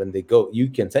outside when they go. You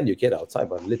can send your kid outside,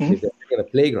 but literally they're in a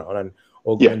playground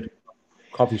or going to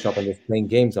a coffee shop and just playing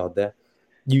games out there.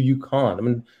 You can't. I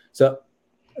mean, so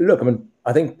look,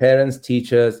 I think parents,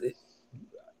 teachers,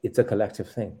 it's a collective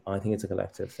thing. I think it's a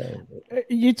collective thing.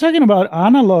 You're talking about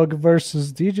analog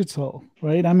versus digital,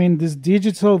 right? I mean, this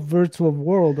digital virtual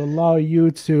world allow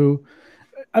you to,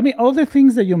 all the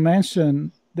things that you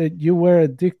mentioned that you were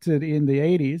addicted in the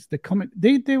 80s,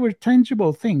 they were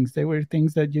tangible things. They were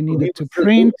things that you needed to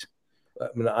print.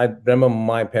 I remember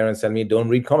my parents telling me, don't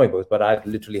read comic books, but I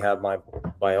literally have my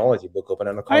biology book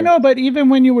open. I know, but even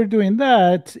when you were doing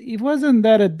that, it wasn't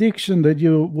that addiction that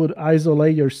you would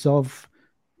isolate yourself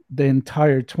the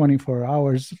entire 24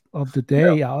 hours of the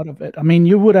day out of it.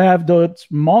 You would have those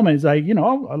moments like,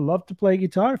 I love to play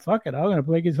guitar. Fuck it. I'm going to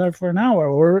play guitar for an hour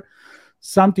or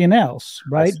something else.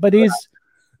 Right. But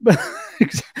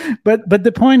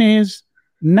the point is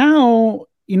now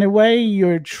in a way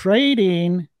you're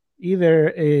trading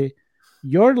either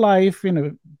your life in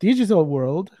a digital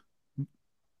world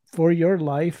for your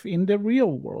life in the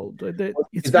real world.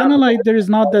 It's kind of like there is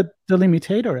not that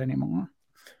delimitator anymore.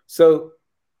 So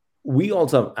we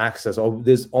also have access, or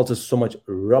there's also so much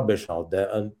rubbish out there,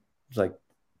 and it's like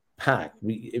packed.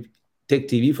 Take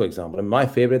TV, for example. And my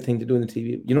favorite thing to do in the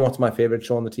TV, you know what's my favorite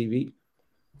show on the TV?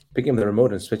 Picking up the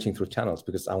remote and switching through channels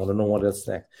because I want to know what else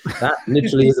next. That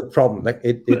literally is a problem. Like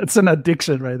it's an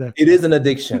addiction right there. It is an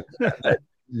addiction.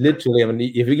 Literally,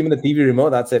 if you give me the TV remote,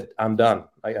 that's it. I'm done.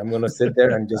 I'm going to sit there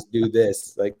and just do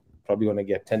this. Like probably going to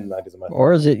get 10 nights of my.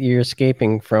 Or is it you're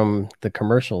escaping from the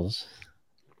commercials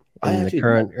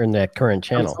in that current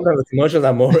channel? Sometimes the commercials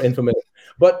are more informative.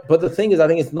 But the thing is, I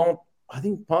think it's not. I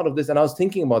think part of this, and I was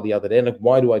thinking about the other day, like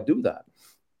why do I do that?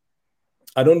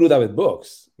 I don't do that with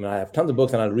books. I have tons of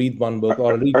books, and I'll read one book.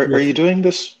 Are you doing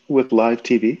this with live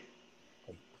TV?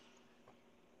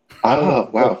 Oh,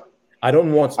 wow. I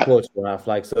don't watch sports, Raf.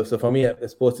 So for me,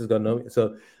 sports has got no.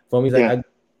 So for me, it's like,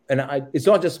 it's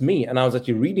not just me. And I was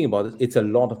actually reading about it. It's a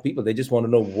lot of people. They just want to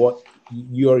know what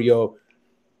you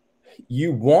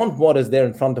want what is there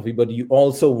in front of you, but you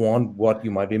also want what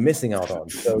you might be missing out on.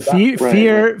 So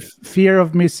fear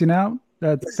of missing out.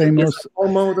 That famous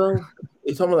FOMO, though.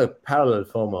 It's almost like parallel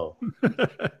FOMO.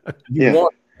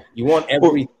 You want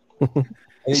everything.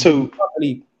 So you can't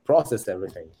really process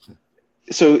everything.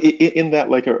 So in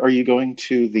that, like, are you going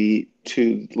to the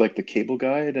cable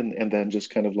guide and then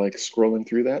just kind of like scrolling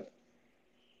through that?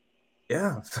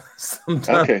 Yeah.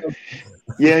 Sometimes. Okay.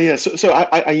 Yeah. So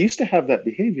I used to have that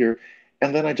behavior,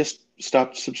 and then I just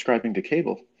stopped subscribing to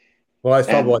cable. Well, I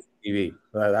stopped watching TV.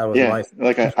 That was nice.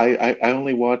 Like I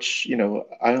only watch,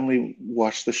 I only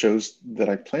watch the shows that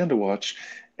I plan to watch,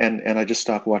 and I just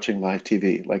stopped watching live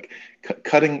TV. Like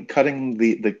cutting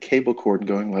the cable cord and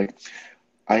going like,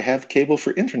 I have cable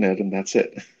for internet, and that's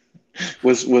it.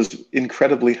 was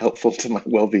incredibly helpful to my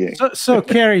well-being. So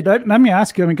Carey, let me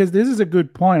ask you, because this is a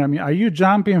good point. I mean, are you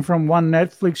jumping from one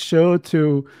Netflix show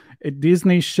to a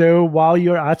Disney show while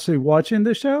you're actually watching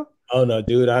the show? Oh no,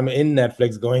 dude, I'm in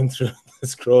Netflix going through the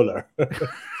scroller.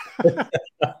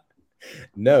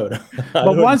 No.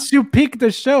 But once you pick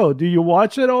the show, do you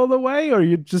watch it all the way, or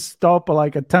you just stop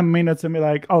like at 10 minutes and be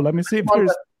like, oh, let me see if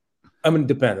there's... I mean, it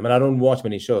depends. I mean, I don't watch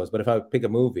many shows, but if I pick a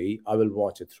movie, I will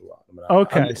watch it throughout. I mean,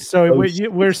 okay, so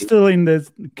we're still in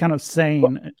this kind of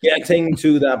sane. Getting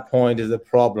to that point is a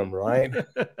problem, right?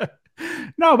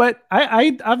 No, but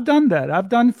I've done that. I've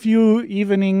done few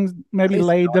evenings, maybe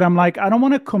late, that I'm like, I don't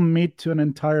want to commit to an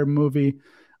entire movie.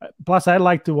 Plus, I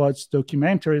like to watch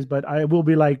documentaries, but I will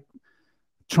be like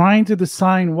trying to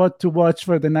decide what to watch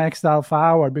for the next half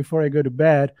hour before I go to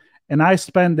bed. And I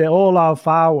spend the whole half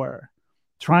hour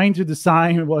trying to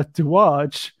decide what to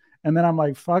watch. And then I'm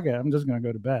like, fuck it, I'm just going to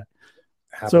go to bed.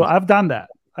 So I've done that.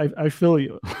 I feel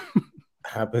you.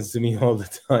 Happens to me all the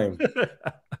time.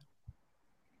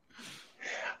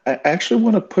 I actually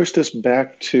want to push this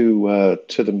back to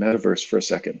the metaverse for a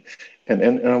second, and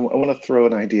I want to throw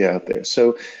an idea out there.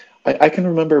 So I can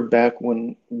remember back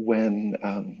when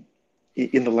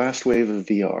in the last wave of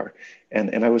VR,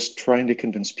 and I was trying to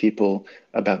convince people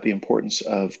about the importance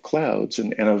of clouds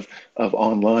and of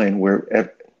online,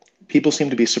 where people seem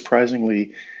to be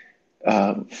surprisingly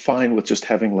fine with just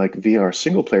having like VR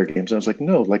single player games. And I was like,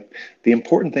 no, like the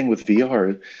important thing with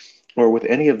VR or with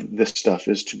any of this stuff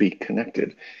is to be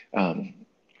connected.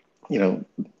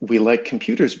 We like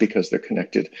computers because they're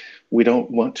connected. We don't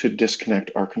want to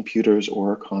disconnect our computers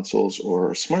or our consoles or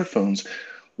our smartphones.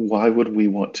 Why would we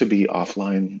want to be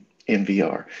offline in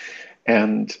VR?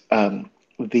 And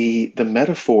the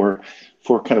metaphor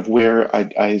for kind of where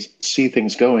I see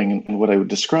things going and what I would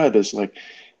describe as like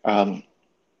to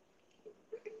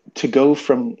go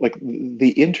from like the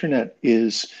internet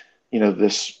is,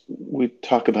 this, we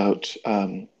talk about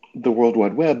the World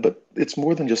Wide Web, but it's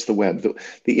more than just the web.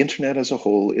 The internet as a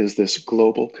whole is this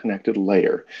global connected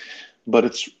layer, but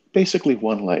it's basically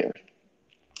one layer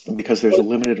because there's a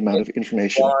limited amount of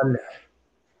information.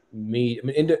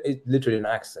 It's literally an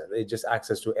access. It's just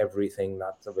access to everything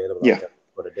that's available. Yeah.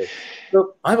 What it is.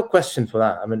 So I have a question for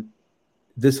that. I mean,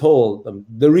 this whole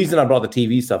the reason I brought the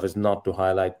TV stuff is not to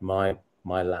highlight my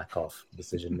lack of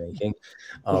decision making.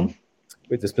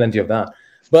 There's plenty of that,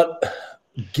 but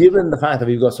given the fact that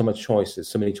we've got so many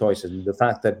choices, the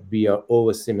fact that we are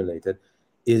overstimulated,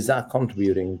 is that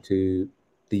contributing to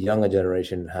the younger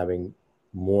generation having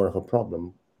more of a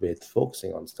problem with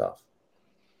focusing on stuff?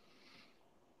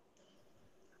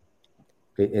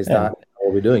 Is that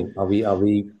what we're doing? Are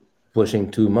we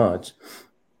pushing too much?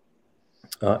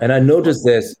 And I noticed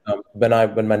this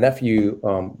when my nephew,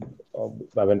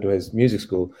 I went to his music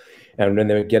school, and when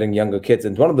they were getting younger kids,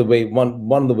 and one of the ways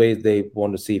they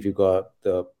want to see if you got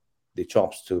the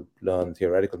chops to learn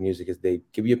theoretical music is they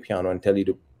give you a piano and tell you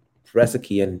to press a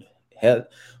key and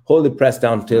hold it pressed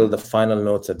down till the final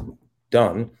notes are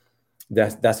done.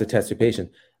 That's to test your patience.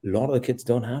 A lot of the kids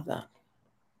don't have that.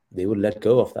 They would let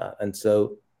go of that, and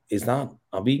so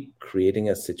are we creating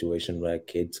a situation where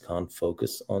kids can't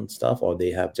focus on stuff, or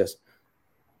they have just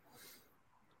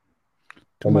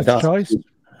too much choice?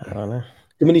 I don't know.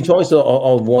 Too many choices,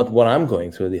 or what I'm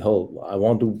going through. I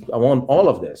want all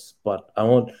of this, but I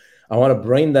want a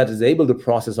brain that is able to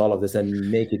process all of this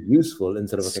and make it useful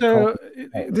instead of. So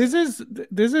this is.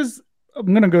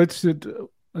 I'm gonna go to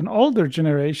an older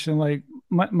generation, like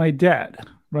my dad,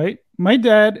 right? My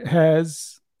dad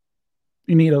has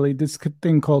in Italy this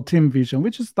thing called Team Vision,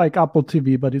 which is like Apple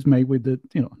TV, but it's made with the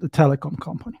telecom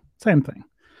company. Same thing.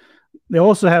 They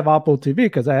also have Apple TV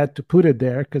because I had to put it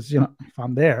there because, if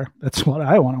I'm there, that's what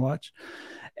I want to watch.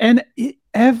 And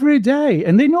every day,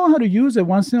 and they know how to use it.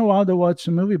 Once in a while, they watch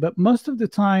a movie, but most of the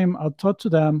time I'll talk to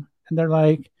them and they're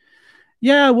like,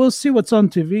 yeah, we'll see what's on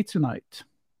TV tonight.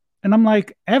 And I'm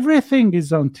like, everything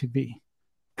is on TV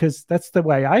because that's the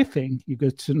way I think. You go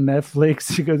to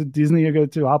Netflix, you go to Disney, you go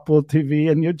to Apple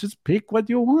TV, and you just pick what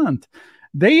you want.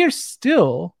 They are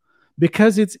still,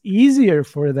 because it's easier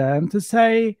for them to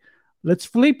say, let's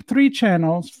flip 3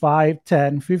 channels, 5,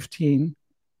 10, 15,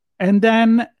 and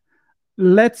then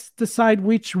let's decide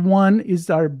which one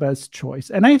is our best choice.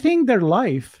 And I think their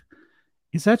life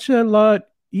is actually a lot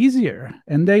easier.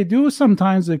 And they do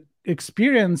sometimes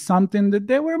experience something that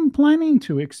they weren't planning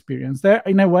to experience. They're,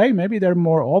 in a way, maybe they're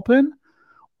more open,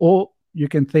 or you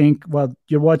can think, well,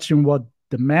 you're watching what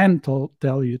the men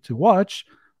tell you to watch,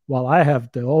 while I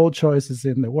have the all choices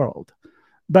in the world.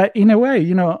 But in a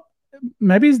way,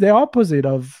 maybe it's the opposite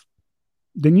of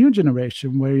the new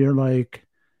generation where you're like,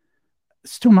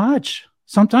 it's too much.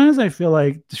 sometimes I feel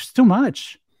like there's too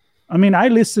much. I mean, I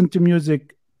listen to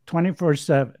music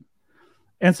 24/7.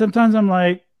 And sometimes I'm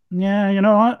like, yeah, you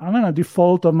know what? I'm going to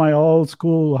default on my old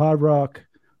school hard rock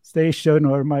station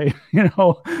or my,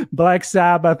 Black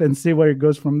Sabbath and see where it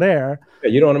goes from there. Yeah,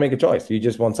 you don't want to make a choice. You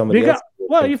just want somebody else.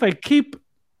 Well, if I keep,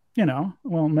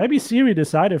 well, maybe Siri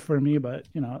decided for me, but,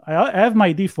 I have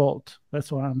my default.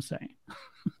 That's what I'm saying,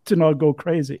 to not go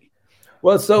crazy.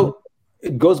 Well, so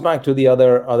it goes back to the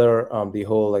the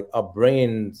whole, like, our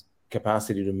brain's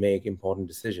capacity to make important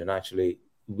decision. Actually,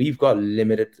 we've got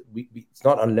limited, it's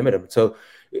not unlimited. So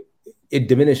it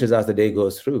diminishes as the day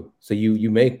goes through. So you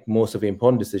make most of the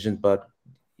important decisions, but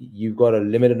you've got a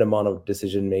limited amount of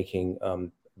decision making.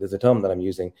 There's a term that I'm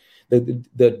using.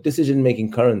 The decision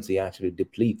making currency actually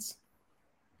depletes.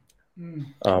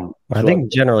 I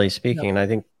think generally speaking, and I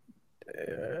think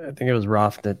it was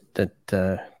Raf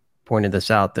that pointed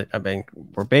this out, that, I mean,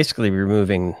 we're basically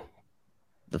removing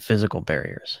the physical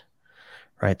barriers,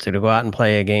 right? So to go out and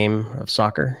play a game of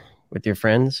soccer with your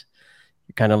friends,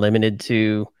 you're kind of limited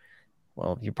to,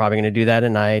 well, you're probably going to do that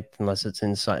at night unless it's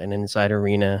inside an inside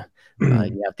arena.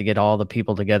 You have to get all the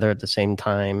people together at the same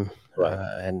time,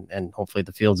 right. And hopefully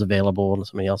the field's available and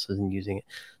somebody else isn't using it.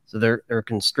 So there are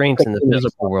constraints in the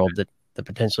physical world that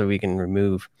potentially we can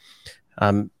remove.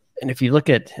 And if you look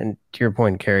at, and to your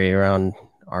point, Carey, around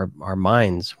our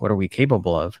minds, what are we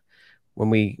capable of? When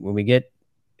we get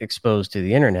exposed to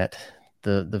the internet,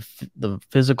 the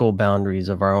physical boundaries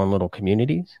of our own little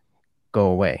communities go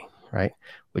away, right?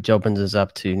 Which opens us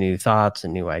up to new thoughts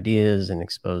and new ideas and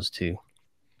exposed to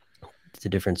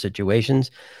different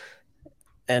situations,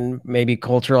 and maybe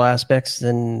cultural aspects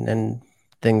and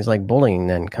things like bullying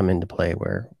then come into play,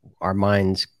 where our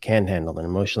minds can handle it.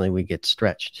 Emotionally, we get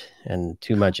stretched, and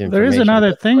too much information. There is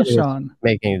another thing, Sean.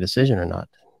 Making a decision or not.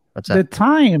 What's that?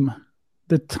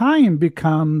 The time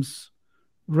becomes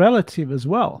relative as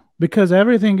well, because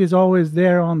everything is always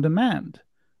there on demand.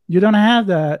 You don't have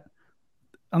that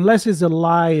unless it's a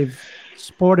live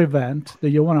sport event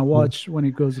that you want to watch when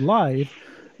it goes live.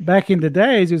 Back in the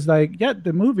days, it's like, yeah,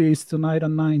 the movie is tonight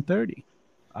on 9:30.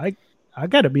 I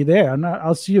got to be there.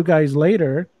 I'll see you guys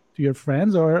later, to your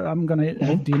friends, or I'm going to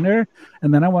have dinner,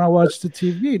 and then I want to watch the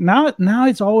TV. Now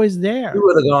it's always there. You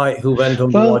were the guy who went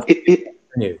home to watch it is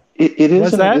and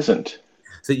it isn't.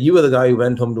 So you were the guy who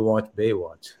went home to watch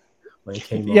Baywatch when it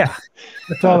came on. Yeah,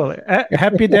 totally.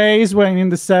 Happy Days when in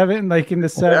the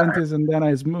 70s, and then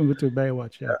I moved to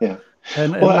Baywatch. Yeah.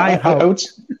 And I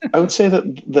would say that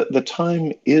the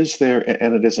time is there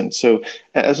and it isn't. So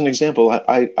as an example,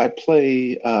 I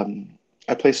play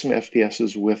some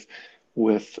FPSs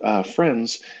with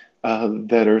friends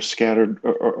that are scattered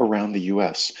around the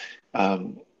U.S.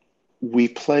 We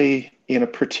play in a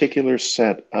particular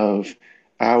set of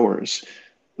hours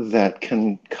that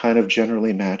can kind of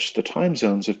generally match the time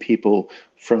zones of people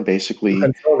from basically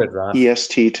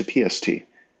EST to PST.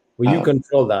 Well, you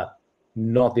control that,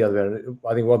 not the other way.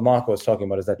 I think what Marco was talking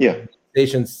about is that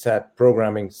stations set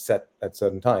programming set at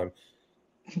certain time.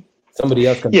 Somebody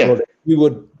else controls it. You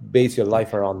would base your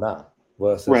life around that.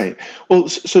 Right. Well,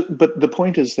 but the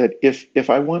point is that if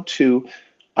I want to,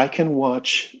 I can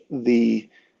watch the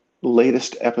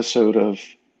latest episode of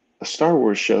a Star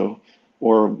Wars show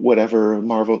or whatever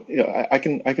Marvel. I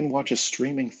can watch a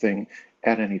streaming thing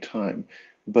at any time.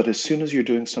 But as soon as you're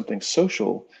doing something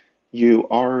social, you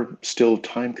are still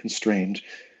time constrained,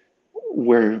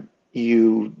 where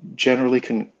you generally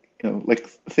can, like,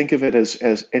 think of it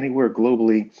as anywhere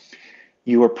globally.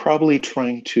 You are probably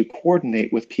trying to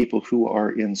coordinate with people who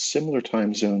are in similar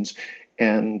time zones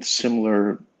and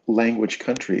similar language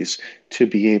countries to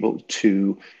be able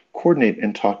to coordinate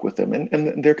and talk with them.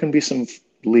 And there can be some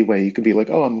leeway. You could be like,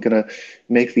 oh, I'm going to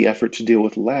make the effort to deal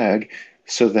with lag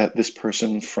so that this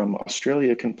person from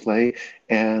Australia can play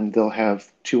and they'll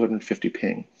have 250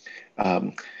 ping.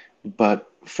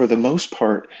 But for the most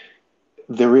part,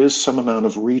 there is some amount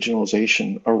of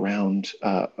regionalization around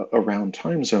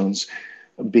time zones,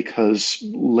 because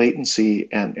latency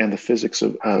and the physics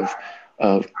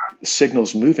of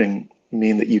signals moving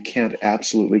mean that you can't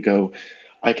absolutely go,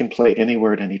 I can play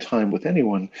anywhere at any time with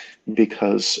anyone,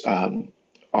 because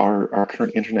our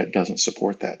current internet doesn't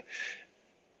support that.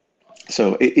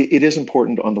 So it is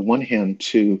important on the one hand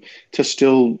to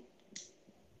still,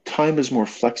 time is more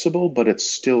flexible, but it's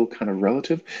still kind of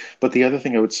relative. But the other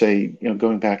thing I would say,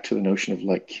 going back to the notion of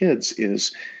like kids,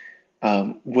 is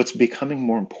what's becoming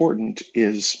more important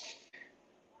is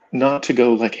not to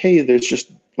go like, hey, there's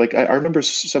just like, I remember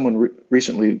someone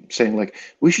recently saying like,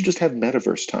 we should just have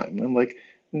metaverse time. And I'm like,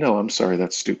 no, I'm sorry,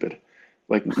 that's stupid.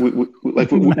 Like we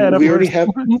already have,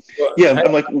 yeah.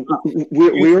 I'm like,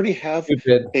 we already have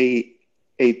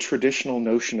a traditional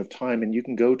notion of time, and you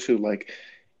can go to like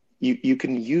you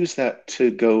can use that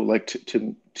to go like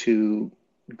to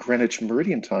Greenwich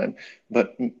Meridian time,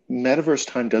 but metaverse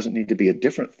time doesn't need to be a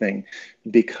different thing,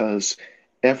 because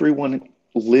everyone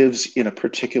lives in a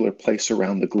particular place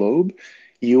around the globe.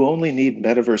 You only need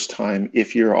metaverse time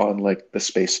if you're on like the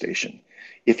space station.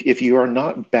 If you are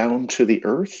not bound to the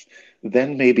Earth,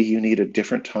 then maybe you need a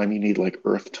different time. You need like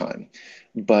Earth time.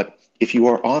 But if you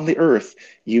are on the Earth,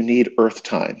 you need Earth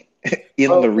time in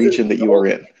the region that you are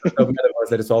in. Metaverse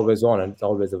that it's always on and it's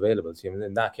always available. So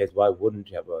in that case, why wouldn't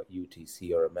you have a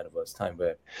UTC or a metaverse time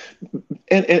where?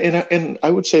 And I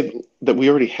would say that we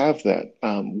already have that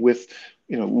with,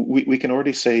 we can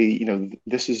already say,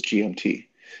 this is GMT.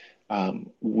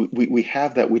 We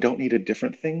have that. We don't need a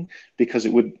different thing, because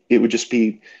it would just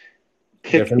be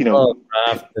pick, different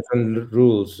different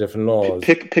rules, different laws.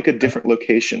 Pick a different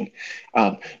location.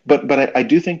 But I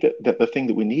do think that the thing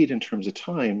that we need in terms of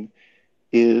time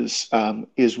is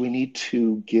we need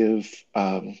to give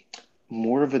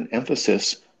more of an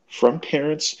emphasis from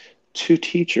parents to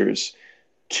teachers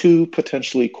to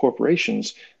potentially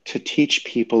corporations to teach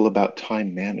people about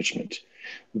time management.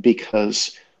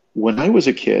 Because when I was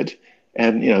a kid,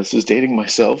 and this is dating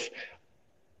myself,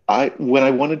 when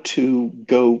I wanted to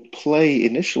go play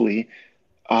initially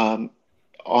in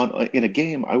a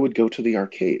game, I would go to the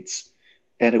arcades,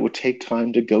 and it would take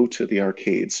time to go to the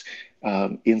arcades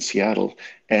in Seattle,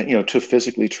 and to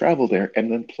physically travel there and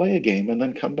then play a game and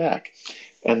then come back.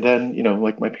 And then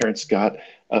like my parents got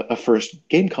a first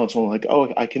game console, like,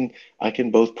 oh, I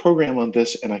can both program on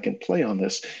this and I can play on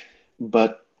this.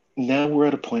 But now we're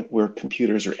at a point where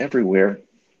computers are everywhere,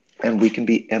 and we can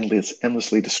be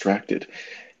endlessly distracted.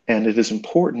 And it is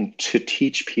important to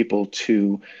teach people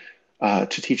to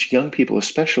teach young people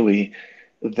especially,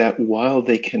 that while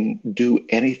they can do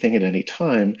anything at any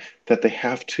time, that they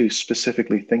have to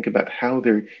specifically think about how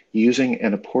they're using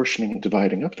and apportioning and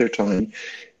dividing up their time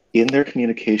in their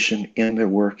communication, in their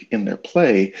work, in their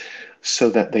play, so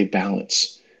that they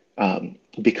balance.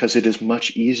 Because it is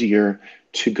much easier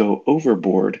to go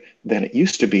overboard than it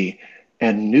used to be.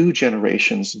 And new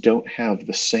generations don't have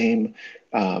the same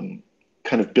kind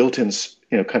of built-in,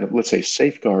 kind of, let's say,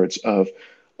 safeguards of,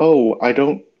 oh, I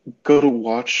don't go to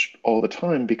watch all the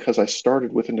time because I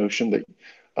started with a notion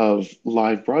of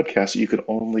live broadcast, you could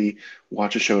only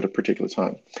watch a show at a particular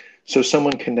time. So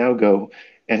someone can now go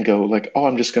like, oh,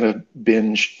 I'm just going to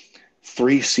binge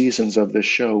 3 seasons of this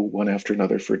show one after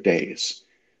another for days.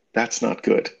 That's not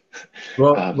good.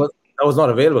 Well, that was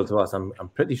not available to us. I'm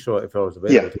pretty sure if it was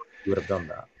available to us, we would have done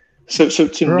that. So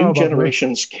new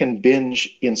generations can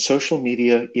binge in social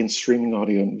media, in streaming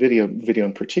audio and video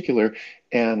in particular,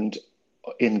 and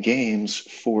in games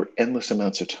for endless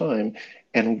amounts of time.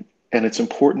 And it's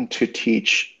important to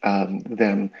teach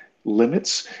them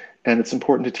limits, and it's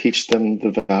important to teach them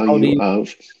the value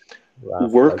of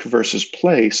work versus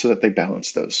play, so that they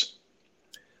balance those.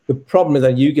 The problem is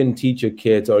that you can teach your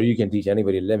kids, or you can teach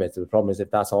anybody limits. The problem is if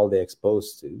that's all they're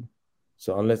exposed to.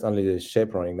 So unless you're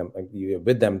chaperoning them, you're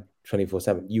with them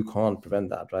 24/7, you can't prevent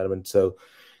that, right? I mean, so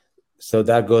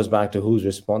that goes back to who's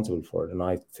responsible for it, and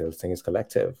I still think it's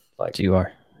collective. Like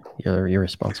you're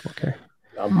responsible, Carey.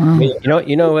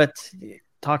 You know what?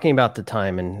 Talking about the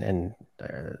time, and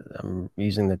I'm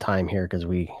using the time here because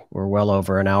we're well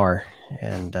over an hour,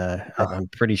 and I'm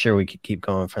pretty sure we could keep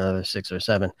going for another 6 or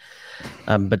 7.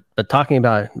 But talking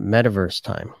about metaverse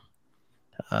time,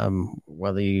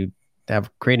 whether you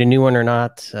create a new one or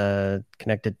not,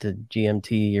 connected to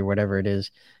GMT or whatever it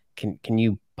is, can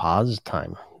you pause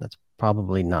time? That's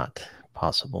probably not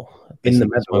possible in the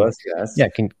metaverse. Yes. Yeah.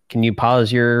 Can you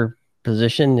pause your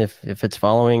position if it's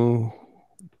following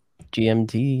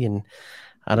GMT? And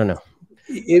I don't know.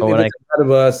 If it's a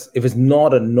metaverse, if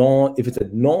it's a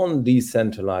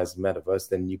non-decentralized metaverse,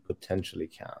 then you potentially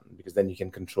can, because then you can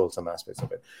control some aspects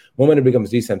of it. The moment it becomes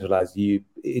decentralized,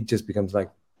 it just becomes like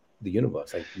the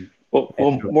universe. Well,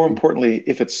 more importantly,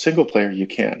 if it's single player, you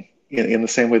can, in the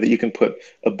same way that you can put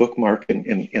a bookmark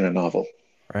in a novel.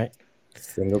 Right.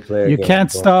 Single player. You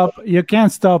can't stop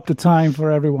the time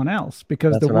for everyone else,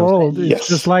 because the world is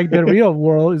just like the real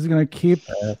world is going to keep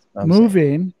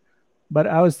moving. But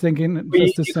I was thinking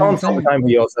just the same thing. You can't stop the time for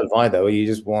yourself either. You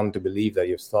just want to believe that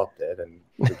you've stopped it, and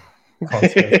I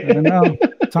don't know.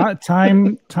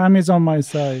 Time is on my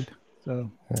side.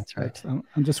 So that's right.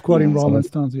 I'm just quoting Rolling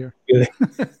Stones here.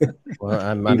 Well,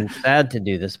 I'm sad to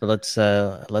do this, but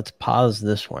let's pause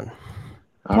this one.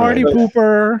 Party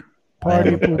pooper.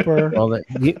 Well,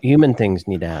 human things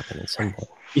need to happen at some point.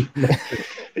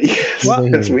 Yes. Well,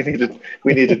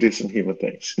 we need to do some human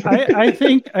things. I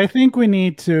think we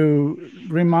need to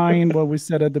remind what we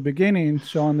said at the beginning,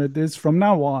 Sean, that this from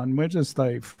now on we're just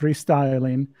like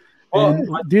freestyling, and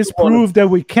this proved that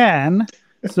we can.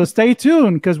 So stay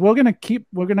tuned, because we're gonna keep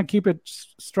it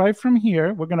straight from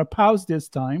here. We're gonna pause this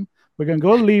time. We're gonna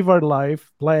go live our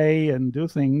life, play, and do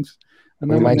things, and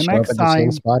we then might the show next up at the time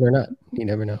same spot or not. You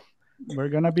never know. we're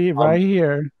gonna be right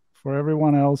here for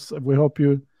everyone else. We hope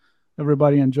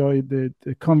everybody enjoyed the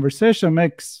conversation.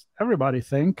 Makes everybody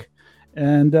think.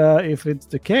 And if it's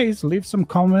the case, leave some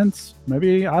comments,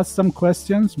 maybe ask some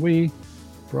questions. We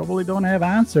probably don't have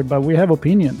answers, but we have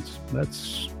opinions.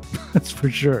 That's for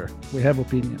sure. We have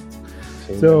opinions.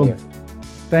 So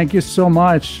thank you so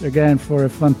much again for a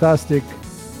fantastic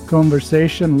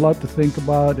conversation. A lot to think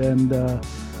about. And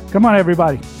come on,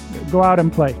 everybody, go out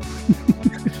and play.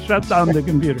 Shut down the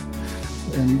computer.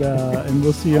 And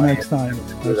we'll see you next time.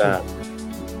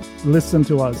 Listen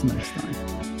to us next time.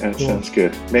 That sounds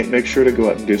good. Make sure to go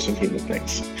out and do some human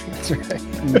things. That's right.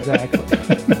 Exactly.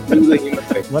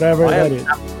 Whatever that is.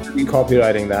 I'm be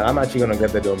copywriting that. I'm actually going to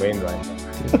get the domain right.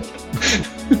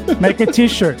 Make a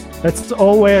t-shirt. Let's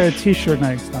all wear a t-shirt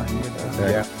next time.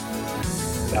 Yeah.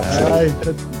 All right.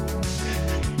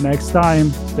 Next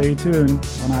time, stay tuned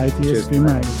on ITSP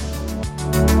Magazine.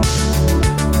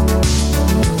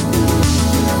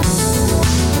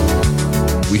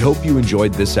 We hope you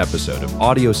enjoyed this episode of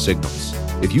Audio Signals.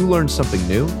 If you learned something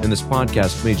new and this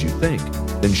podcast made you think,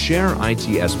 then share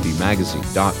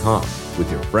itspmagazine.com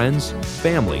with your friends,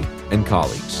 family, and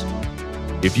colleagues.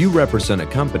 If you represent a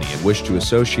company and wish to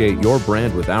associate your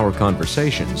brand with our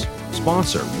conversations,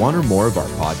 sponsor one or more of our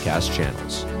podcast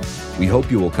channels. We hope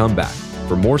you will come back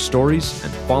for more stories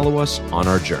and follow us on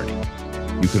our journey.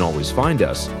 You can always find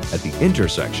us at the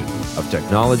intersection of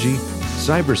technology,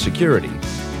 cybersecurity,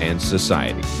 and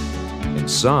society, and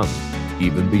some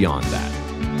even beyond that.